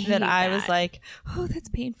that I was like, oh, that's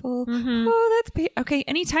painful. Mm-hmm. Oh, that's okay.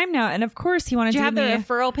 Anytime now. And of course he wanted Did you to have give the me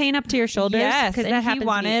referral pain up to your shoulders? Yes, because that and he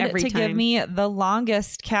wanted to give me the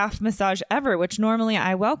longest calf massage ever, which normally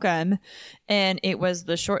I welcome. And it was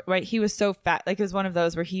the short, right? He was so fat. Like it was one of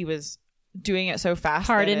those where he was doing it so fast.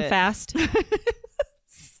 Hard and fast.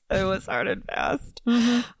 It was hard and fast.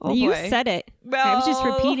 Mm-hmm. Oh, you boy. said it. Well, I was just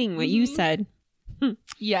repeating what you said.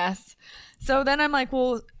 Yes. So then I'm like,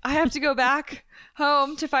 well, I have to go back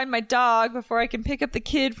home to find my dog before I can pick up the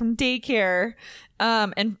kid from daycare.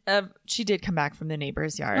 And she did come back from the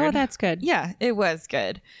neighbor's yard. Oh, that's good. Yeah, it was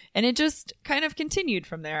good. And it just kind of continued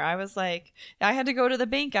from there. I was like, I had to go to the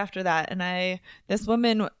bank after that. And this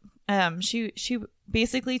woman, she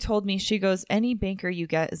basically told me, she goes, any banker you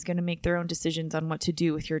get is going to make their own decisions on what to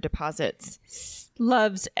do with your deposits.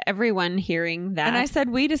 Loves everyone hearing that. And I said,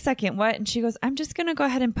 wait a second, what? And she goes, I'm just going to go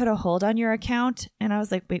ahead and put a hold on your account. And I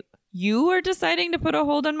was like, wait, you are deciding to put a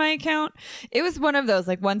hold on my account? It was one of those,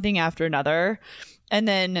 like one thing after another. And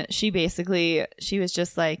then she was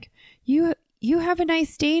just like, you have a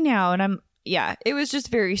nice day now. And it was just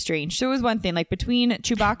very strange. So it was one thing, like between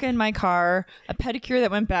Chewbacca in my car, a pedicure that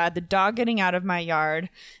went bad, the dog getting out of my yard.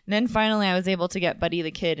 And then finally I was able to get Buddy the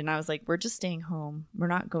kid. And I was like, we're just staying home. We're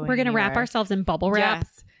not going We're going to wrap ourselves in bubble wrap.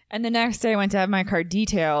 Yes. And the next day I went to have my car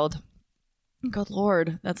detailed. Good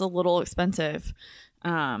Lord, that's a little expensive.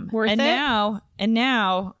 Worth it? Now,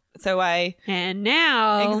 exactly.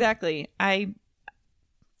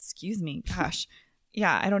 Excuse me. Gosh.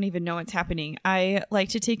 Yeah, I don't even know what's happening. I like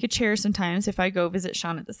to take a chair sometimes. If I go visit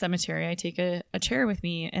Sean at the cemetery, I take a chair with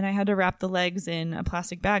me, and I had to wrap the legs in a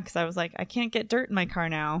plastic bag because I was like, I can't get dirt in my car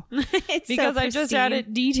now because I just had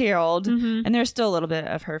it detailed, and there's still a little bit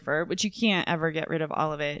of her fur, but you can't ever get rid of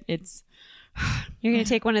all of it. It's You're going to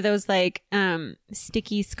take one of those like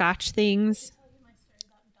sticky scotch things.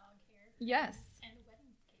 yes.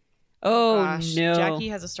 Oh, gosh. no. Jackie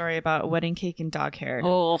has a story about wedding cake and dog hair.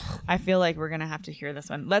 Oh, I feel like we're going to have to hear this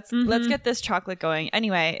one. Let's get this chocolate going.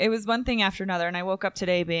 Anyway, it was one thing after another. And I woke up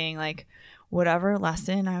today being like, whatever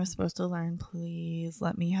lesson I was supposed to learn, please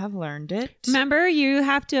let me have learned it. remember, you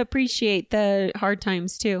have to appreciate the hard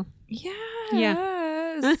times too.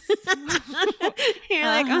 Yes. You're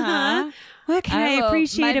like, what can I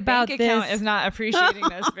appreciate about bank this? account is not appreciating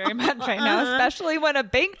this very much right now, especially when a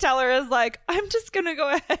bank teller is like, I'm just going to go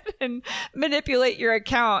ahead and manipulate your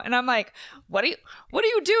account. And I'm like, what are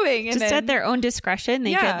you doing? And Just then, at their own discretion,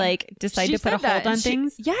 they could like decide she to put a said that, hold on and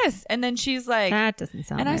things. Yes. And then she's like, That doesn't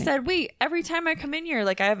sound and right. I said, wait, every time I come in here,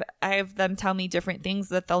 like I have them tell me different things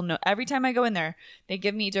that they'll know. Every time I go in there, they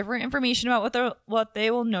give me different information about what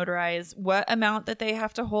they will notarize, what amount that they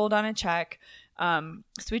have to hold on a check,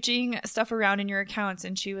 switching stuff around in your accounts.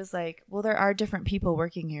 And she was like, well, there are different people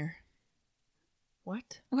working here.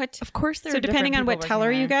 What? Of course there So are depending on different what people teller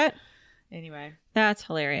working you there. get, Anyway. that's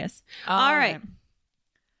hilarious. All right.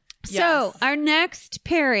 So Yes. our next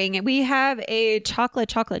pairing, we have a chocolate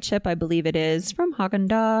chip, I believe it is, from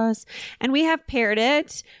Haagen-Dazs. And we have paired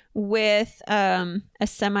it with a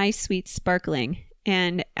semi-sweet sparkling.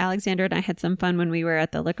 And Alexander and I had some fun when we were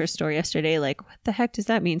at the liquor store yesterday. Like, what the heck does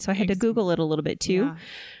that mean? So I had to Google it a little bit too.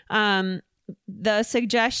 the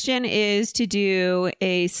suggestion is to do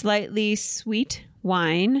a slightly sweet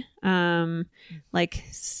wine, like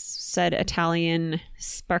said Italian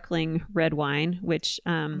sparkling red wine, which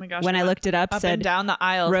my gosh, when I looked it up said and down the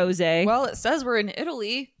aisle rosé. Well, it says we're in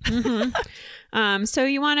Italy. So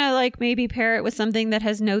you want to like maybe pair it with something that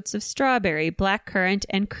has notes of strawberry, blackcurrant,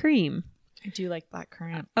 and cream. I do like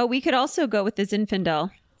blackcurrant. Oh, we could also go with the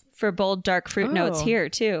Zinfandel for bold dark fruit notes Oh. here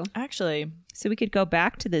too. Actually, So we could go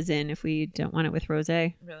back to the Zin if we don't want it with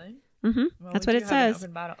rosé. really? Mm-hmm. Well, That's we what do it have an says.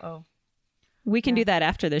 open bottle. Oh. We can Yeah. do that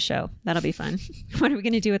after the show. That'll be fun. What are we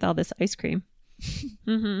going to do with all this ice cream?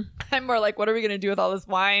 Mm-hmm. I'm more like, what are we going to do with all this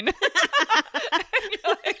wine? I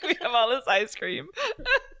feel like we have all this ice cream.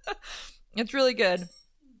 It's really good.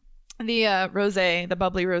 The rosé, the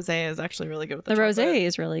bubbly rosé is actually really good with the The chocolate. rosé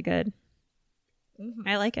is really good. Mhm.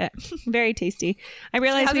 I like it. Very tasty. I I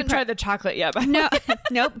realized haven't tried the chocolate yet, but no,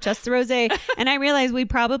 nope, just the rosé. And I realized we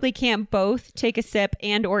probably can't both take a sip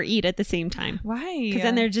and or eat at the same time. why? Because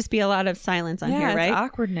then there'd just be a lot of silence on yeah, here, it's right?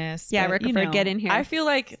 awkwardness. Yeah, but, Rickerford, get in here. I feel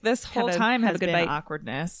like this whole Have a- time have a has good been bite.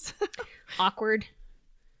 awkwardness. Awkward.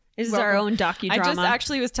 This is Welcome. our own docudrama. I just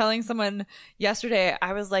actually was telling someone yesterday,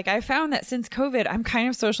 I was like, I found that since COVID, I'm kind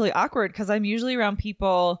of socially awkward because I'm usually around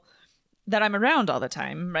people that I'm around all the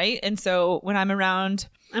time, right? And so when I'm around,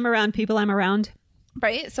 people I'm around.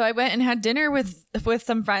 right? So I went and had dinner with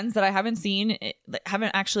some friends that I haven't seen,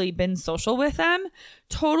 haven't actually been social with them.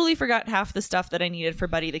 Totally forgot half the stuff that I needed for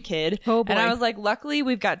Buddy the kid. Oh, boy. And I was like, luckily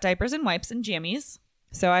we've got diapers and wipes and jammies.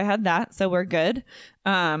 So I had that, so we're good.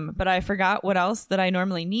 But I forgot what else that I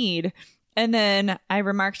normally need. And then I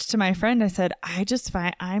remarked to my friend, I said, I just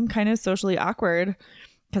find I'm kind of socially awkward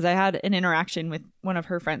because I had an interaction with one of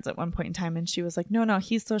her friends at one point in time. And she was like, no,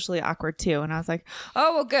 he's socially awkward too. And I was like,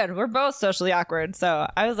 oh, well, good. We're both socially awkward. So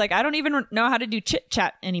I was like, I don't even know how to do chit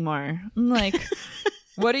chat anymore. I'm like,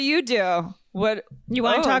 what do you do? What You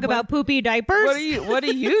want to talk about poopy diapers? What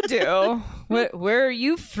do you do? Where are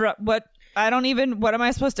you from? What am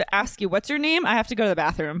I supposed to ask you? What's your name? I have to go to the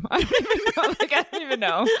bathroom. I don't even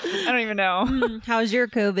know. I don't even know. How's your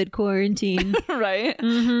COVID quarantine? Right?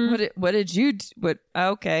 Mm-hmm. What did you do?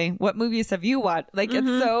 Okay. What movies have you watched? Like, it's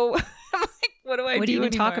so, I'm like, what do I What do you even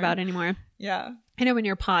anymore? talk about anymore? Yeah. I know when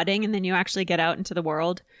you're podding and then you actually get out into the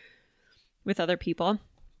world with other people.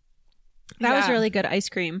 That was Yeah. really good ice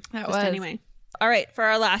cream. That Just was. Anyway. All right. For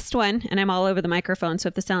our last one, and I'm all over the microphone, so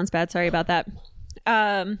if this sounds bad, sorry about that.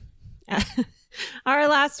 Our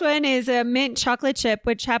last one is a mint chocolate chip,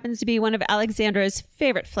 which happens to be one of Alexandra's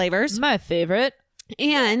favorite flavors. My favorite.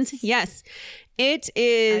 And yes, it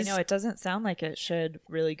is. I know it doesn't sound like it should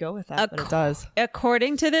really go with that, but it does.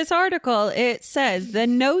 According to this article, it says the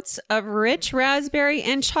notes of rich raspberry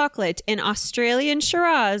and chocolate in Australian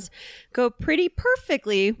Shiraz go pretty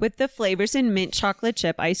perfectly with the flavors in mint chocolate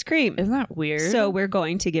chip ice cream. Isn't that weird? So we're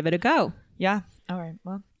going to give it a go. yeah. All right.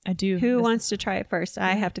 Well, I do. Who wants to try it first?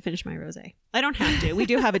 I have to finish my rosé. I don't have to. We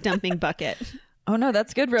do have a dumping bucket. Oh no,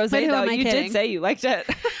 that's good, Rose. Wait, who Though am I you kidding? did say you liked it.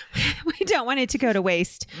 We don't want it to go to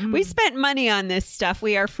waste. We spent money on this stuff.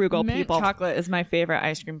 We are frugal Mint people. chocolate is my favorite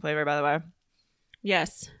ice cream flavor, by the way.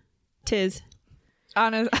 Yes, tis.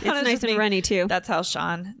 It's It's nice and runny too. That's how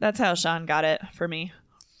Sean got it for me.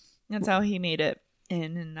 That's how he made it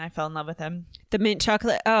in, and I fell in love with him. The mint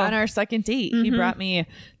chocolate. On Oh, our second date, he brought me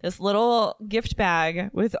this little gift bag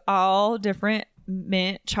with all different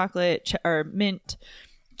mint chocolate mint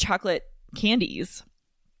chocolate candies.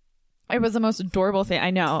 It was the most adorable thing.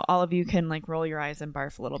 I know all of you can like roll your eyes and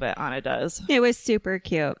barf a little bit. Anna does. it was super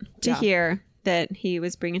cute to Yeah. hear that he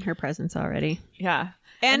was bringing her presents already. Yeah.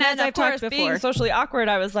 And as then, I've of course, talked being before, socially awkward,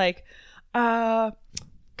 I was like, gosh,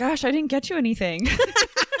 I didn't get you anything.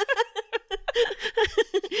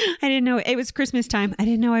 I didn't know it was Christmas time. I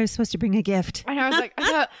didn't know I was supposed to bring a gift. And I was like,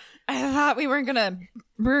 I thought we weren't gonna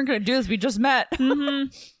do this. We just met.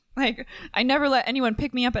 Like, I never let anyone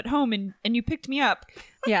pick me up at home, and you picked me up.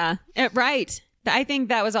 Yeah, right. I think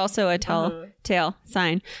that was also a telltale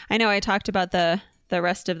sign. I know I talked about the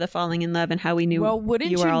rest of the falling in love and how we knew. Well,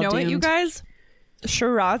 wouldn't you were all know it, you doomed. guys?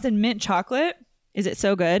 Shiraz and mint chocolate, Is it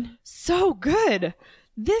so good? so good.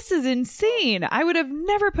 This is insane. I would have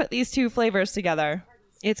never put these two flavors together.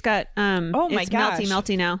 It's got Oh my it's gosh.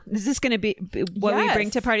 melty now. Is this going to be what we bring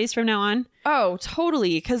Yes. to parties from now on? Oh,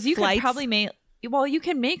 totally. Because you Flights? could probably make. Well, you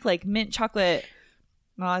can make like mint chocolate.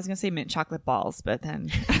 Well, I was gonna say mint chocolate balls, but then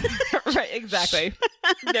right, exactly.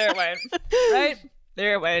 There it went. Right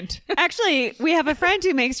there it went. Actually, we have a friend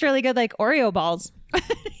who makes really good like Oreo balls.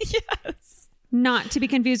 Yes. Not to be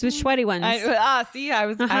confused with sweaty ones. See, I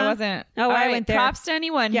wasn't. Oh, All I right, went there. Props to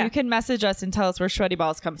anyone. Yeah. You can message us and tell us where Sweaty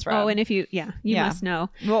Balls comes from. Oh, and if you Yeah. must know.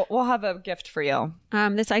 We'll have a gift for you.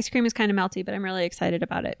 This ice cream is kind of melty, but I'm really excited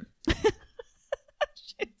about it.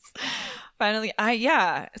 Finally,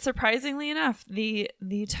 surprisingly enough, the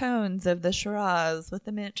tones of the Shiraz with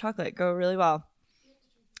the mint chocolate go really well.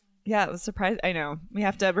 Yeah, it was surprising. I know. We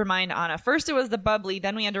have to remind Anna. First it was the bubbly,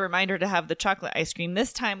 then we had to remind her to have the chocolate ice cream.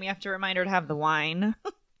 This time we have to remind her to have the wine.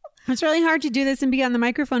 It's really hard to do this and be on the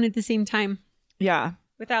microphone at the same time Yeah.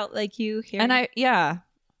 without like you hearing. And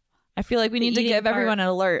I feel like we The need to eating give part. everyone an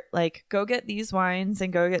alert. Like, go get these wines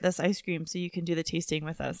and go get this ice cream so you can do the tasting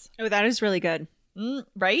with us. Oh, that is really good.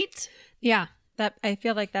 Right? Yeah, that I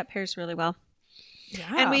feel like that pairs really well. Yeah.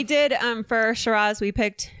 And we did for Shiraz, we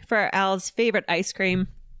picked for Al's favorite ice cream,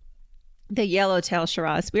 the Yellowtail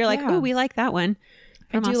Shiraz. We were like, Yeah. oh, we like that one.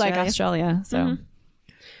 I do like Australia. So Mhm.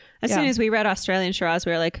 As soon as we read Australian Shiraz,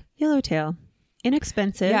 we were like, Yellowtail,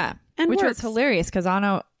 inexpensive. yeah, and which works. was hilarious because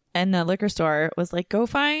Anna in the liquor store was like, go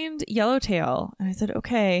find Yellowtail. And I said,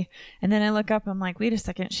 okay. And then I look up, I'm like, wait a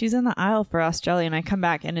second, she's in the aisle for Australia. And I come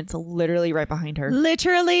back and it's literally right behind her.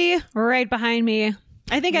 Literally right behind me.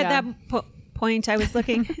 I think at Yeah. that point I was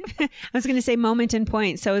looking, I was going to say moment and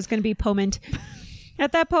point, so it was going to be moment.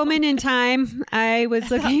 At that moment in time, I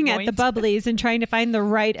was looking at the point. bubblies and trying to find the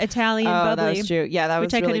right Italian That bubbly, was true. Yeah, that was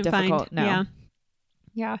which I really couldn't difficult. find. No. Yeah.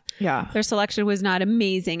 Yeah. Yeah. Their selection was not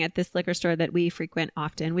amazing at this liquor store that we frequent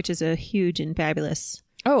often, which is a huge and fabulous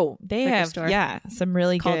Oh, they liquor have, store. some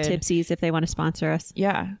really called good. Tipsy's if they want to sponsor us.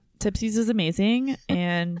 Yeah. Tipsy's is amazing.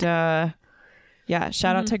 And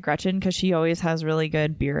shout out to Gretchen because she always has really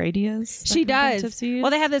good beer ideas. that She come from does. Tipsy's.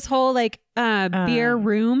 Well, they have this whole like beer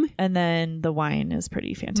room, And then the wine is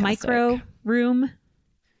pretty fantastic. micro room.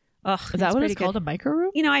 Ugh, Is that what it's pretty called? good. A micro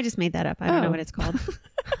room? You know, I just made that up. I don't know Oh. what it's called.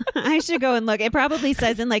 I should go and look. It probably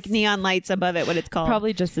says in like neon lights above it what it's called.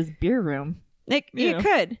 Probably just as beer room. It Yeah.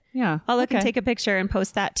 could. Yeah. I'll look and Okay. take a picture and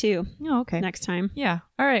post that too Oh, okay. next time. Yeah.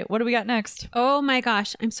 All right. What do we got next? Oh my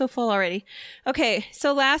gosh, I'm so full already. Okay,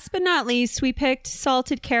 so last but not least, we picked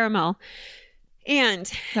salted caramel. And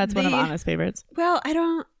That's one of the- Anna's favorites. Well, I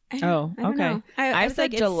don't Oh, I don't okay. know. I was said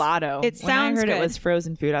like, it's- gelato. It sounds when I heard good. it was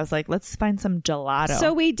frozen food, I was like, let's find some gelato.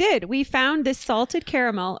 So we did. We found this salted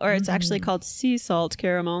caramel, or it's actually Mm-hmm. called sea salt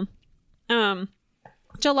caramel.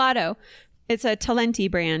 Gelato. It's a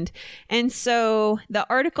Talenti brand. And so the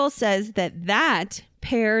article says that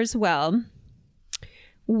pairs well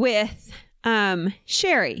with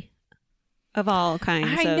sherry of all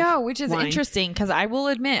kinds. I of know, which is wine. interesting because I will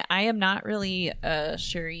admit I am not really a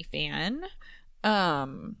sherry fan.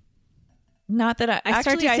 Not that I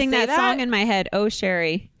start to sing that song in my head. Oh,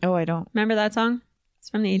 Sherry. Oh, I don't. Remember that song? It's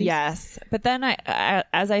from the 80s. Yes, but then I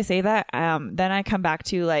as I say that, then I come back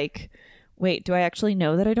to like, wait, do I actually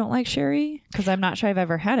know that I don't like sherry? Because I'm not sure I've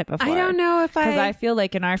ever had it before. I don't know if Because I feel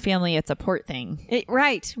like in our family it's a port thing.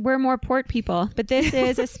 Right. We're more port people. But this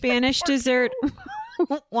is a Spanish dessert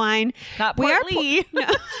wine. Not We are portly. No.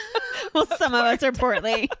 Well, some of us are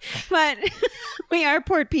portly, but we are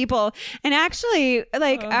port people. And actually,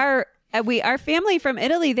 like our family from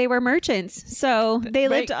Italy, they were merchants. So they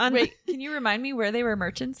lived on Wait, can you remind me where they were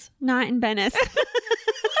merchants? not in Venice.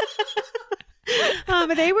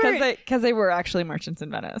 But they were Because they were actually merchants in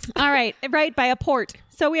Venice. all right by a port.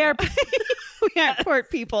 So we are we are port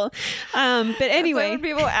people. But So anyway, when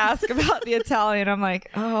people ask about the Italian, I'm like,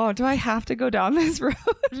 oh, do I have to go down this road?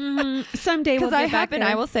 someday we'll Because get back there.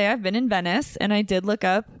 I will say I've been in Venice and I did look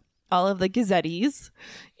up all of the Gazzettis,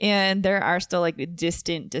 and there are still like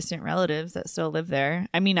distant relatives that still live there.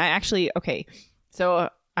 I mean, so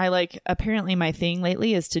I like, apparently my thing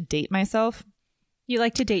lately is to date myself. You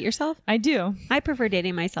like to date yourself? I do. I prefer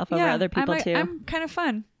dating myself over other people too. I'm kind of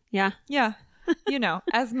fun. Yeah. Yeah.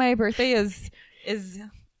 As my birthday is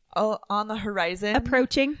on the horizon.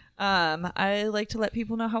 Approaching. I like to let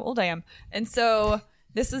people know how old I am. And so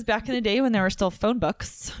this is back in the day when there were still phone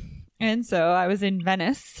books. And so I was in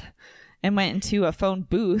Venice and went into a phone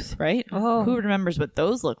booth, right? Oh. Who remembers what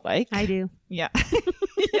those look like? I do. Yeah.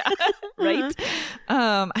 Yeah. Right.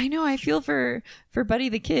 I know. I feel for Buddy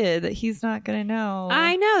the kid that he's not going to know.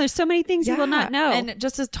 I know. There's so many things you will not know. And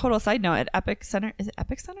just a total side note, at Epic Center, is it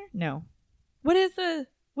Epic Center? No. What is the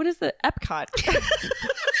Epcot?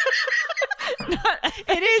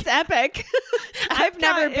 it is epic. I've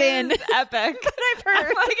never been. Epic, but I've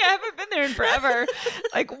heard. I haven't been there in forever.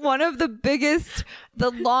 Like one of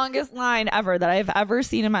the longest line ever that I've ever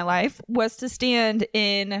seen in my life was to stand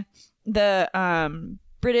in the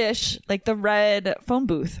British, like the red phone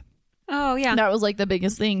booth. Oh, yeah. That was like the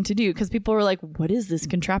biggest thing to do because people were like, what is this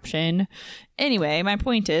contraption? Anyway, my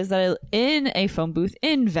point is that in a phone booth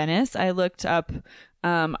in Venice, I looked up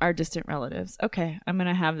our distant relatives. Okay, I'm going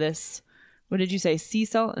to have this. What did you say? Sea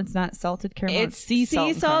salt? It's not salted caramel. It's sea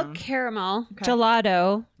salt caramel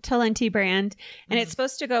gelato, Talenti brand, and it's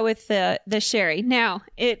supposed to go with the sherry. Now,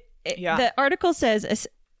 the article says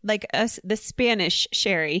the Spanish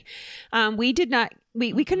sherry. We did not.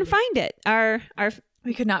 We couldn't find it.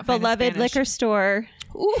 We could not find beloved liquor store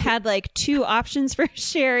had like 2 options for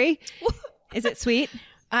sherry. Is it sweet?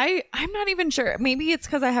 I'm not even sure. Maybe it's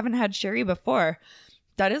because I haven't had sherry before.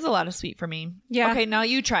 That is a lot of sweet for me. Yeah. Okay, now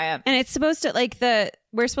you try it. And it's supposed to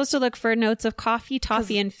we're supposed to look for notes of coffee,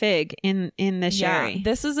 toffee, and fig in the sherry. Yeah,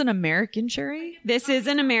 this is an American sherry. This is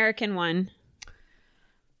an American one.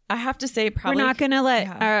 I have to say, probably we're not going to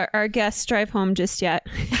let our guests drive home just yet.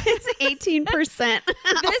 It's 18%.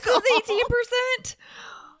 This is 18%.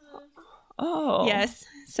 Oh, yes.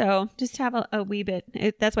 So just have a wee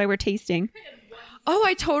bit. That's why we're tasting. Oh,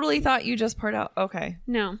 I totally thought you just poured out. Okay.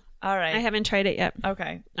 No. All right. I haven't tried it yet.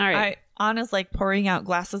 Okay. All right. Anna's like pouring out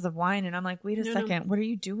glasses of wine, and I'm like, wait a second. What are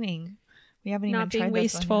you doing? We haven't even tried being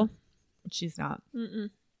this wasteful. one yet. She's not.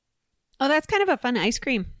 Mm-mm. Oh, that's kind of a fun ice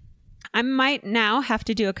cream. I might now have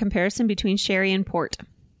to do a comparison between sherry and port.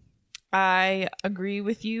 I agree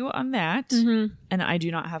with you on that. Mm-hmm. And I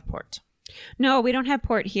do not have port. No, we don't have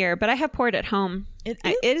port here, but I have port at home. It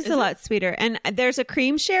is a lot sweeter. And there's a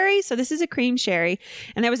cream sherry. So this is a cream sherry.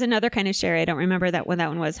 And there was another kind of sherry. I don't remember what that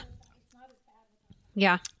one was.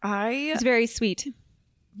 Yeah. It's very sweet.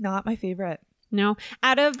 Not my favorite. No.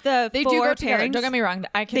 Out of the they four do go pairings, together. Don't get me wrong.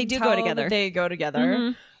 They do go together. They go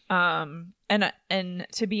together. Mm-hmm. And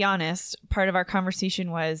to be honest, part of our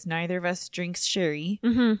conversation was neither of us drinks sherry,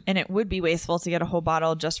 and it would be wasteful to get a whole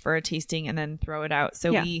bottle just for a tasting and then throw it out.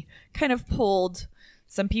 So we kind of pulled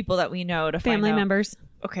some people that we know to family members.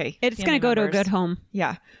 Okay, it's going to go to a good home.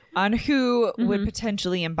 Yeah, on who would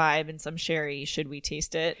potentially imbibe in some sherry should we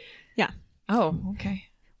taste it? Yeah. Oh, okay.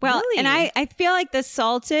 Well, really? And I feel like the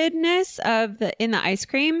saltedness in the ice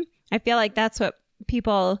cream, I feel like that's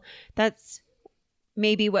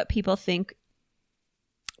maybe what people think.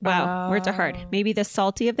 Wow, words are hard. Maybe the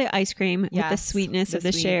salty of the ice cream with the sweetness of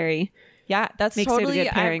the sherry. Yeah, that's makes totally it a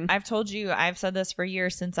good pairing. I've told you, I've said this for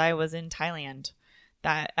years since I was in Thailand,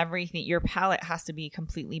 that everything, your palate has to be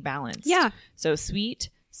completely balanced. Yeah. So sweet,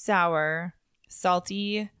 sour,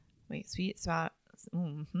 salty. Wait, sweet, sour.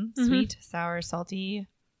 Sweet, sour, salty.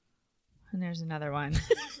 And there's another one.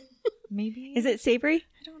 Maybe. Is it savory?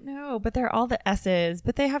 I don't know, but they're all the S's,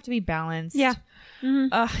 but they have to be balanced. Yeah.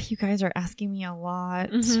 Mm-hmm. You guys are asking me a lot.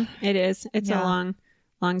 Mm-hmm. It is. It's a long,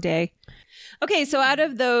 long day. Okay, so out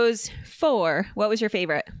of those 4, what was your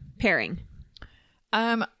favorite pairing?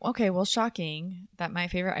 Okay, well, shocking that my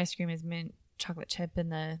favorite ice cream is mint chocolate chip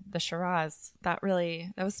and the Shiraz. That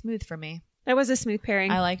was smooth for me. That was a smooth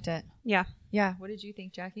pairing. I liked it. Yeah. Yeah. What did you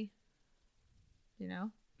think, Jackie? You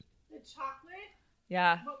know? The chocolate?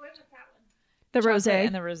 Yeah. What was that one? The rosé.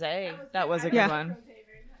 And the rosé. That was a good one.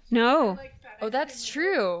 No. Oh, that's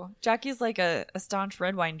true. Jackie's like a staunch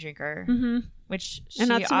red wine drinker, which she and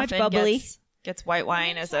not so much bubbly. Gets white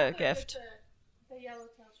wine as a gift. The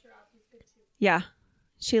yellowtail Shiraz is good too. Yeah.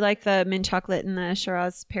 She liked the mint chocolate and the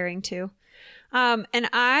Shiraz pairing too. And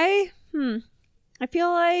I feel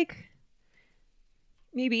like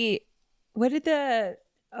maybe the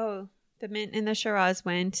mint and the Shiraz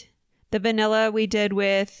went. The vanilla we did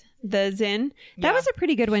with the Zin. That was a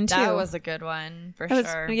pretty good one too. That was a good one for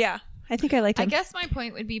sure. Yeah. I think I liked it. I guess my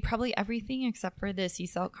point would be probably everything except for the sea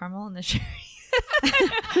salt caramel and the sherry.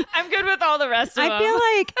 I'm good with all the rest of them.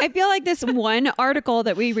 I feel like this one article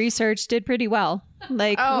that we researched did pretty well.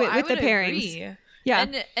 Like with the pairings. Agree. Yeah.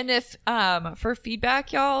 And if for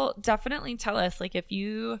feedback, y'all definitely tell us, like, if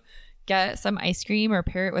you get some ice cream or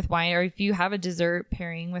pair it with wine, or if you have a dessert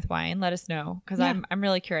pairing with wine, let us know, because I'm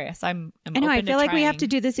really curious. I know. I feel like we have to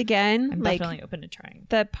do this again. I'm definitely open to trying.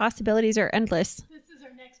 The possibilities are endless. This is our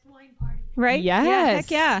next wine party, right? Yes. Yeah,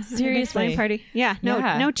 heck yeah. Seriously, wine party. Yeah,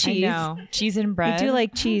 no cheese. Cheese and bread. I do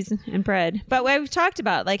like cheese and bread, but we've talked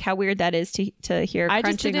about like how weird that is to hear. I just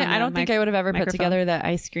crunching didn't. on I don't think I would have ever put microphone. together that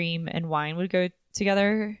ice cream and wine would go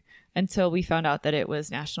together until we found out that it was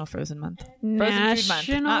National Frozen Month. Frozen Food Month,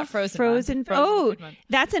 not Frozen Month. Oh, Food Month.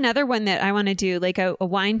 that's another one that I want to do, like a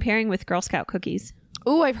wine pairing with Girl Scout cookies.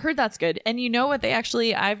 Oh, I've heard that's good. And you know what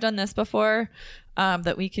I've done this before,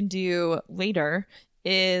 that we can do later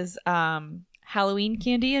is Halloween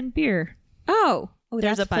candy and beer. Oh, Oh,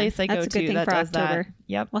 There's that's a place fun. I go That's a good to thing that for does October. that.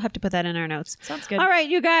 Yep. We'll have to put that in our notes. Sounds good. All right,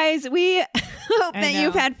 you guys, we hope I that know.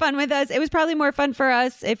 you've had fun with us. It was probably more fun for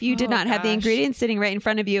us if you did Oh, not have the gosh. ingredients sitting right in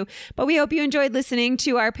front of you. But we hope you enjoyed listening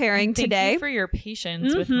to our pairing Thank today. you for your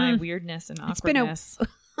patience with my weirdness and It's been a- awkwardness.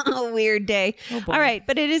 A weird day. Oh, boy. All right,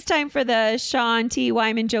 but it is time for the Sean T.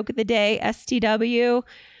 Wyman joke of the day, STW.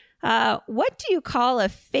 What do you call a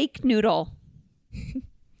fake noodle?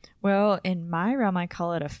 Well, in my realm, I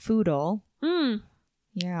call it a foodle.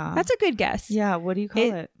 Yeah. That's a good guess. yeah. What do you call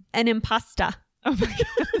it? An impasta. Oh my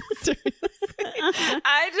God. Seriously.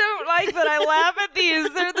 I don't like that I laugh at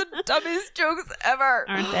these. They're the dumbest jokes ever.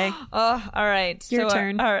 Aren't they? Oh, all right. Your so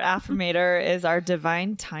turn. Our affirmator is our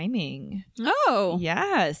divine timing. Oh.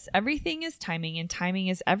 Yes. Everything is timing and timing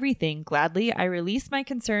is everything. Gladly, I release my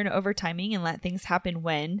concern over timing and let things happen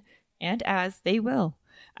when and as they will.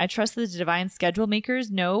 I trust the divine schedule makers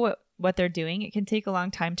know what they're doing. It can take a long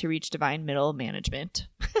time to reach divine middle management.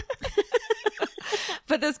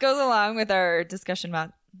 But this goes along with our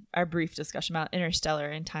brief discussion about interstellar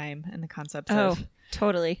and time and the concepts of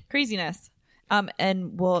Totally. craziness.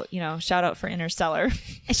 And we'll, shout out for Interstellar.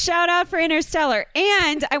 A shout out for Interstellar.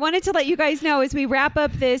 And I wanted to let you guys know as we wrap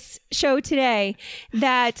up this show today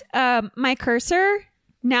that my cursor,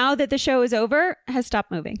 now that the show is over, has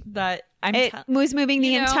stopped moving. That It was moving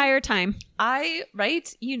the entire time.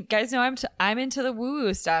 You guys know I'm into the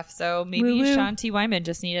woo-woo stuff. So maybe Woo-woo. Sean T. Wyman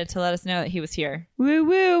just needed to let us know that he was here. Woo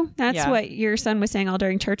woo. That's Yeah. what your son was saying all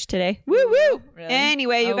during church today. Woo woo. Really?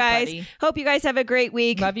 Anyway, you Oh, guys, buddy. hope you guys have a great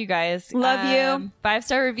week. Love you guys. Love you.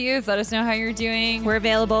 5-star reviews. Let us know how you're doing. We're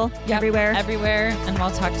available Yep, everywhere. Everywhere. And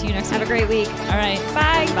we'll talk to you next Have a week. great week. All right.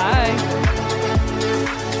 Bye. Bye.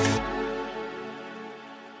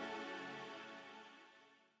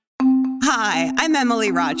 Hi, I'm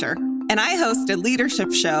Emily Roger, and I host a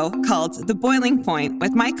leadership show called The Boiling Point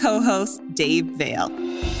with my co-host, Dave Vale.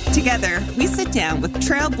 Together, we sit down with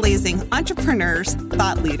trailblazing entrepreneurs,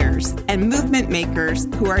 thought leaders, and movement makers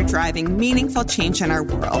who are driving meaningful change in our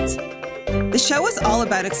world. The show is all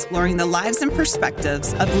about exploring the lives and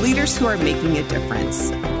perspectives of leaders who are making a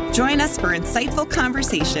difference. Join us for insightful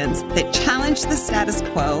conversations that challenge the status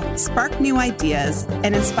quo, spark new ideas,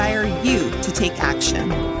 and inspire you to take action.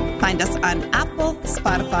 Find us on Apple,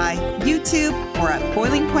 Spotify, YouTube, or at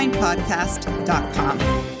boilingpointpodcast.com.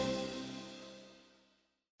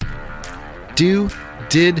 Do,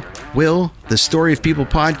 Did, Will, the Story of People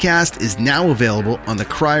podcast is now available on the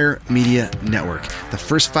Crier Media Network. The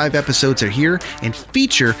first 5 episodes are here and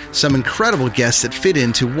feature some incredible guests that fit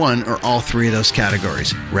into one or all 3 of those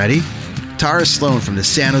categories. Ready? Tara Sloan from the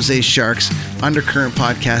San Jose Sharks Undercurrent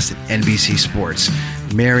podcast at NBC Sports.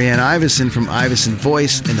 Marianne Iveson from Iveson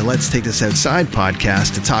Voice and the Let's Take This Outside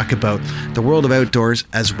podcast to talk about the world of outdoors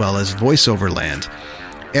as well as voiceover land.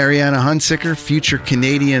 Ariana Hunsicker, future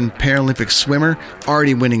Canadian Paralympic swimmer,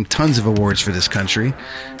 already winning tons of awards for this country.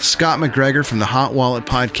 Scott McGregor from the Hot Wallet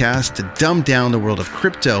podcast to dumb down the world of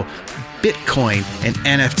crypto, Bitcoin, and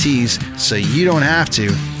NFTs so you don't have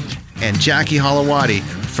to. And Jackie Holowati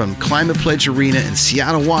from Climate Pledge Arena in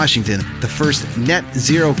Seattle, Washington, the first net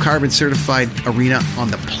zero carbon certified arena on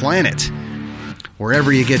the planet.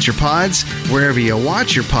 Wherever you get your pods, wherever you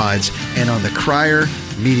watch your pods, and on the Crier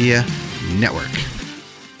Media Network.